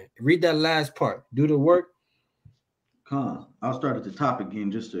work, man. Read that last part. Do the work. I'll start at the top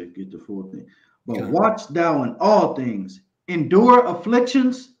again just to get the full thing. But watch thou in all things, endure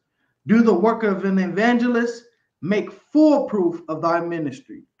afflictions, do the work of an evangelist, make full proof of thy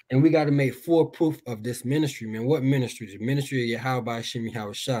ministry. And we got to make full proof of this ministry, man. What ministry? The ministry of Yahweh by Shemi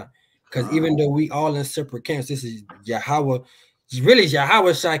Hawashah. Because even though we all in separate camps, this is Yahweh. Really,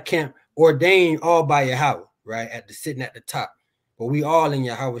 Yahweh Shai camp ordained all by Yahweh, right? Sitting at the top. But we all in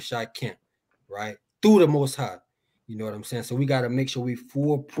Yahweh Shai camp, right? Through the Most High. You know what I'm saying? So we got to make sure we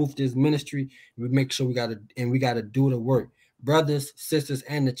foolproof this ministry. We make sure we got to do the work. Brothers, sisters,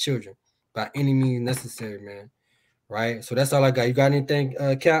 and the children by any means necessary, man. Right? So that's all I got. You got anything,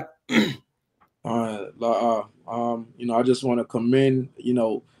 Cap? You know, I just want to commend, you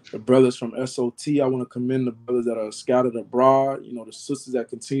know, the brothers from SOT. I want to commend the brothers that are scattered abroad, you know, the sisters that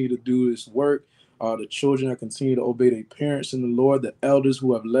continue to do this work, the children that continue to obey their parents in the Lord, the elders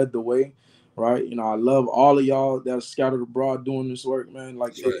who have led the way, right? You know, I love all of y'all that are scattered abroad doing this work, man.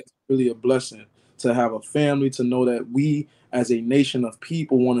 Like, it's really a blessing to have a family, to know that we as a nation of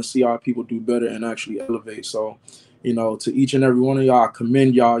people want to see our people do better and actually elevate. So, you know, to each and every one of y'all, I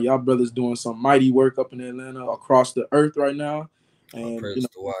commend y'all. Y'all brothers doing some mighty work up in Atlanta, across the earth right now, and you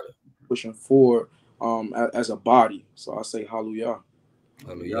know, pushing forward as a body. So I say hallelujah.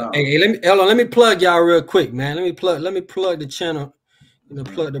 Hallelujah. Hey, let me plug y'all real quick, man. Let me plug the channel. You know,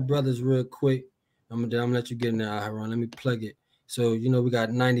 plug the brothers real quick. I'm gonna let you get in there, Aaron. Let me plug it. So you know, we got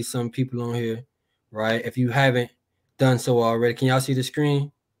 90-some people on here, right? If you haven't done so already, can y'all see the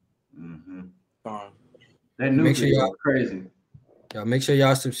screen? That new video is crazy. Y'all make sure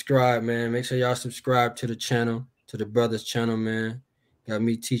y'all subscribe, man. Make sure y'all subscribe to the channel, to the brothers channel, man. Got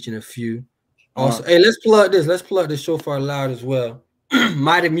me teaching a few. Also, hey, let's plug this. Let's plug the Shofar Loud as well.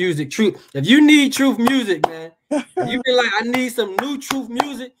 Mighty Music, Truth. If you need truth music, man, if you be like, I need some new truth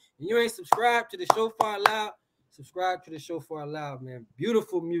music, and you ain't subscribed to the Shofar Loud, subscribe to the Shofar Loud, man.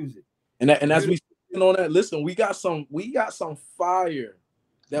 Beautiful music. And as we on that, listen, we got some fire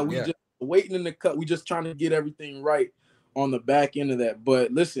that we just waiting in the cut. We just trying to get everything right on the back end of that.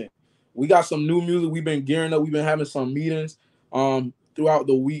 But listen, we got some new music. We've been gearing up. We've been having some meetings throughout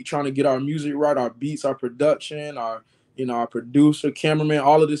the week, trying to get our music right, our beats, our production, our producer, cameraman,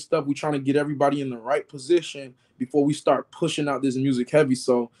 all of this stuff. We're trying to get everybody in the right position before we start pushing out this music heavy.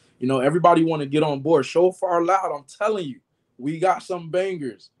 So, you know, everybody want to get on board. Shofar Loud, I'm telling you, we got some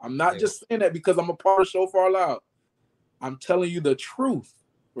bangers. I'm not just saying that because I'm a part of Shofar Loud. I'm telling you the truth.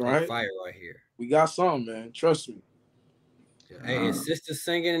 Right, fire right here. We got some, man. Trust me. Hey, and sisters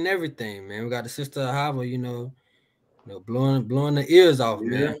singing and everything, man. We got the sister Hava, you know, blowing the ears off,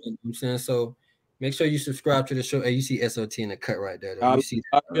 man. You know what I'm saying? So make sure you subscribe to the show. Hey, you see SOT in the cut right there. Though. You see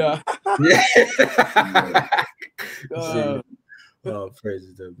that? Yeah. Oh,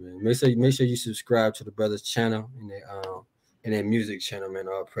 praises though, man. Make sure you subscribe to the brothers' channel and their music channel, man.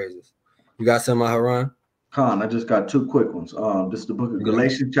 All praises. You got some, Haran? I just got two quick ones. This is the book of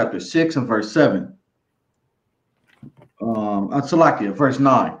Galatians, chapter 6 and verse 7. Salakia, verse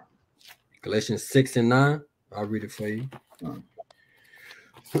 9. Galatians 6 and 9. I'll read it for you.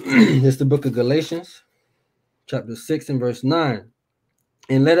 This is the book of Galatians, chapter 6 and verse 9.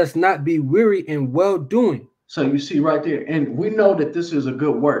 And let us not be weary in well-doing. So you see right there, and we know that this is a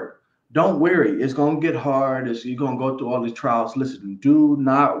good work. Don't weary. It's going to get hard. You're going to go through all these trials. Listen, do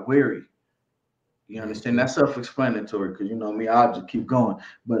not weary. You understand? That's self-explanatory because you know me, I'll just keep going.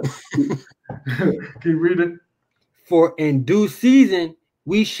 But keep reading. For in due season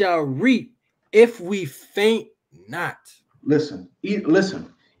we shall reap if we faint not. Listen.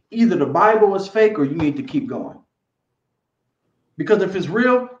 Either the Bible is fake or you need to keep going. Because if it's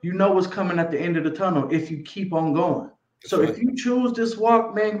real, you know what's coming at the end of the tunnel if you keep on going. So if you choose this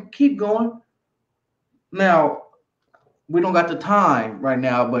walk, man, keep going. Now, we don't got the time right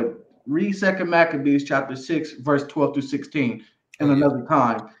now, but read 2 Maccabees chapter 6, verse 12 through 16 in another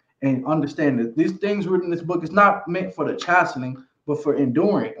time and understand that these things written in this book is not meant for the chastening, but for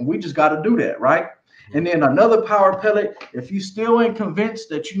enduring. And we just got to do that, right? And then another power pellet, if you still ain't convinced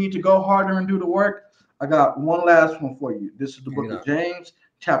that you need to go harder and do the work, I got one last one for you. This is the book of James,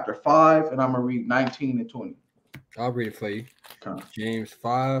 chapter 5, and I'm going to read 19 and 20. I'll read it for you. James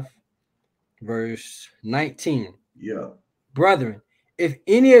 5, verse 19. Yeah. Brethren, if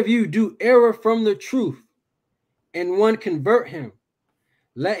any of you do error from the truth, and one convert him,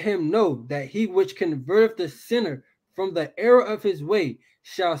 let him know that he which converteth the sinner from the error of his way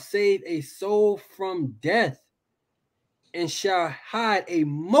shall save a soul from death, and shall hide a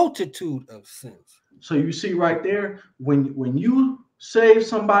multitude of sins. So you see right there, when you save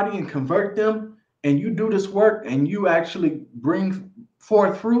somebody and convert them, and you do this work and you actually bring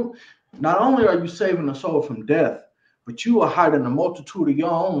forth fruit, not only are you saving a soul from death, but you are hiding a multitude of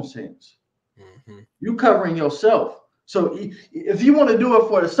your own sins. You covering yourself. So if you want to do it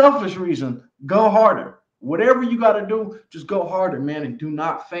for a selfish reason, go harder. Whatever you got to do, just go harder, man, and do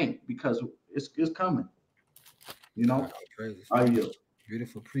not faint, because it's coming. You know,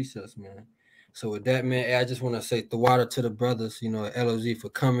 Beautiful precepts, man. So with that, man, I just want to say the water to the brothers, you know, LOZ, for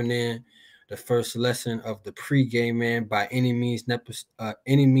coming in. The first lesson of the pregame, man, by any means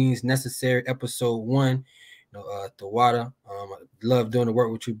necessary, episode 1. You know, the water. I love doing the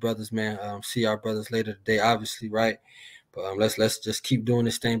work with you brothers, man. See our brothers later today, obviously, right? But let's just keep doing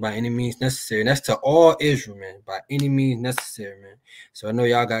this thing by any means necessary. And that's to all Israel, man, by any means necessary, man. So I know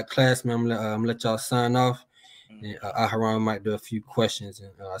y'all got class, man. I'm gonna let y'all sign off. And Aharon might do a few questions,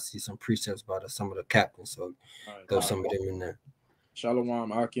 and I see some precepts by some of the captains, so throw some of them in there.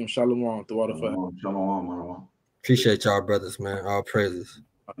 Shalom, Akim, shalom. The water for shalom. Appreciate y'all, brothers, man. All praises.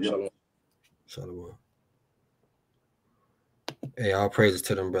 Shalom. Shalom. Hey, all praises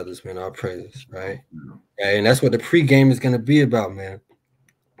to them brothers, man. All praises, right? Yeah, and that's what the pregame is going to be about, man.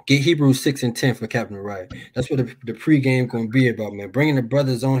 Get Hebrews 6 and 10 for Captain Wright. That's what the pregame going to be about, man. Bringing the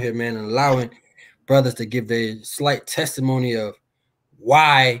brothers on here, man, and allowing brothers to give their slight testimony of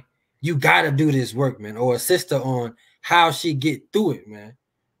why you got to do this work, man, or a sister on how she get through it, man,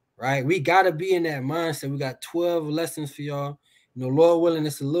 right? We got to be in that mindset. We got 12 lessons for y'all. You know, Lord willing,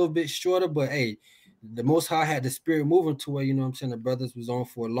 it's a little bit shorter, but hey, the Most High had the spirit moving to where, you know what I'm saying, the brothers was on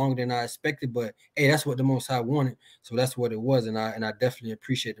for longer than I expected, but hey, that's what the Most High wanted, so that's what it was, and I definitely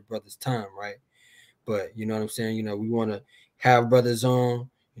appreciate the brothers' time, right? But you know what I'm saying, you know, we want to have brothers on,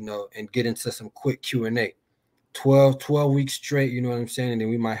 you know, and get into some quick Q&A. 12 weeks straight, you know what I'm saying, and then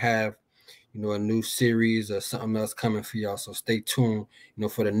we might have, you know, a new series or something else coming for y'all, so stay tuned, you know,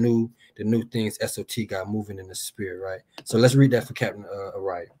 for the new things SOT got moving in the spirit, right? So let's read that for Captain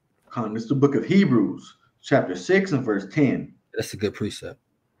Ariah. This is the book of Hebrews, chapter 6 and verse 10. That's a good precept.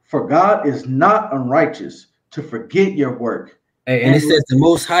 For God is not unrighteous to forget your work. Hey, and it says the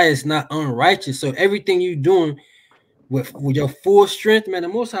Most High is not unrighteous. So everything you're doing with your full strength, man, the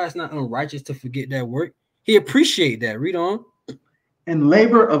Most High is not unrighteous to forget that work. He appreciate that. Read on. And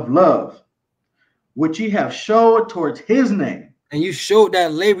labor of love, which ye have showed towards his name. And you showed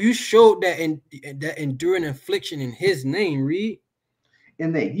that labor. You showed that that enduring affliction in his name. Read.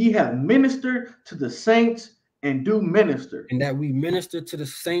 And that ye have ministered to the saints and do minister. And that we minister to the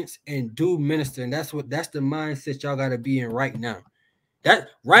saints and do minister. And that's the mindset y'all got to be in right now. That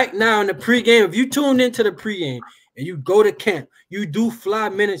right now in the pregame, if you tuned into the pregame and you go to camp, you do fly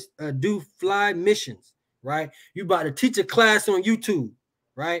missions, right? You about to teach a class on YouTube,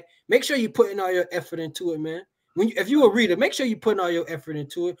 right? Make sure you're putting all your effort into it, man. If you're a reader, make sure you're putting all your effort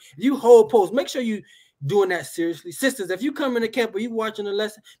into it. If you hold posts, make sure you doing that seriously. Sisters, if you come in the camp or you watching the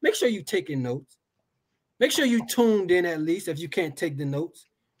lesson, make sure you taking notes. Make sure you tuned in at least if you can't take the notes,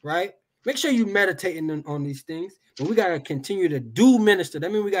 right? Make sure you meditating on these things. But we got to continue to do minister.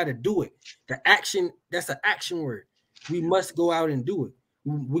 That means we got to do it. The action, that's an action word. We must go out and do it.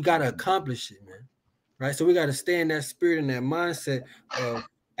 We got to accomplish it, man. Right? So we got to stay in that spirit and that mindset of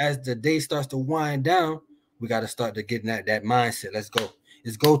as the day starts to wind down, we got to start to get in that mindset. Let's go.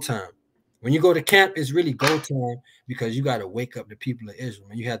 It's go time. When you go to camp, it's really go time because you got to wake up the people of Israel.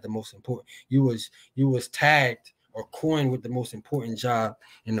 And you had the most important. You was tagged or coined with the most important job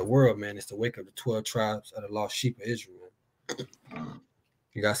in the world, man. It's to wake up the 12 tribes of the lost sheep of Israel, man.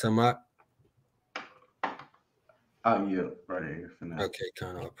 You got something out? Yeah, right here. Okay,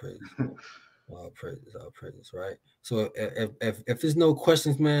 kind of all praises. All praises, right? So if there's no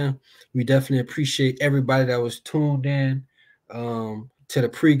questions, man, we definitely appreciate everybody that was tuned in to the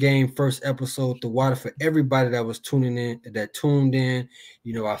pregame first episode, the water for everybody that was tuned in,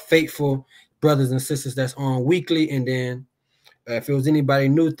 you know, our faithful brothers and sisters that's on weekly, and then if it was anybody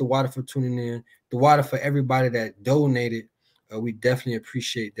new, the water for tuning in, the water for everybody that donated, we definitely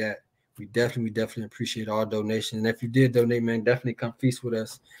appreciate that. We definitely appreciate all donations. And if you did donate, man, definitely come feast with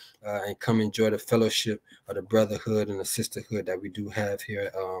us and come enjoy the fellowship of the brotherhood and the sisterhood that we do have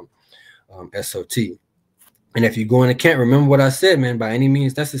here at SOT. And if you go in the camp, remember what I said, man, by any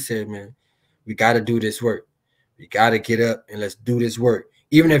means necessary, man. We got to do this work. We got to get up and let's do this work.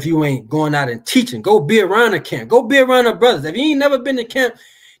 Even if you ain't going out and teaching, go be around the camp. Go be around the brothers. If you ain't never been to camp,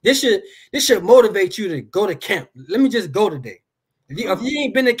 this should motivate you to go to camp. Let me just go today. If you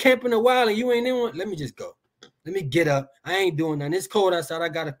ain't been to camp in a while and you ain't in one, let me just go. Let me get up. I ain't doing nothing. It's cold outside. I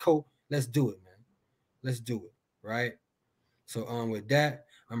got a coat. Let's do it, man. Let's do it. Right. So with that,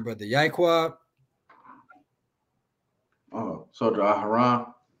 I'm Brother Yaiquab. Oh, so Haran.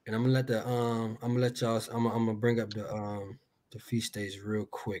 And I'm gonna bring up the feast days real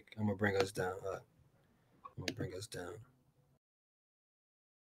quick. I'm gonna bring us down.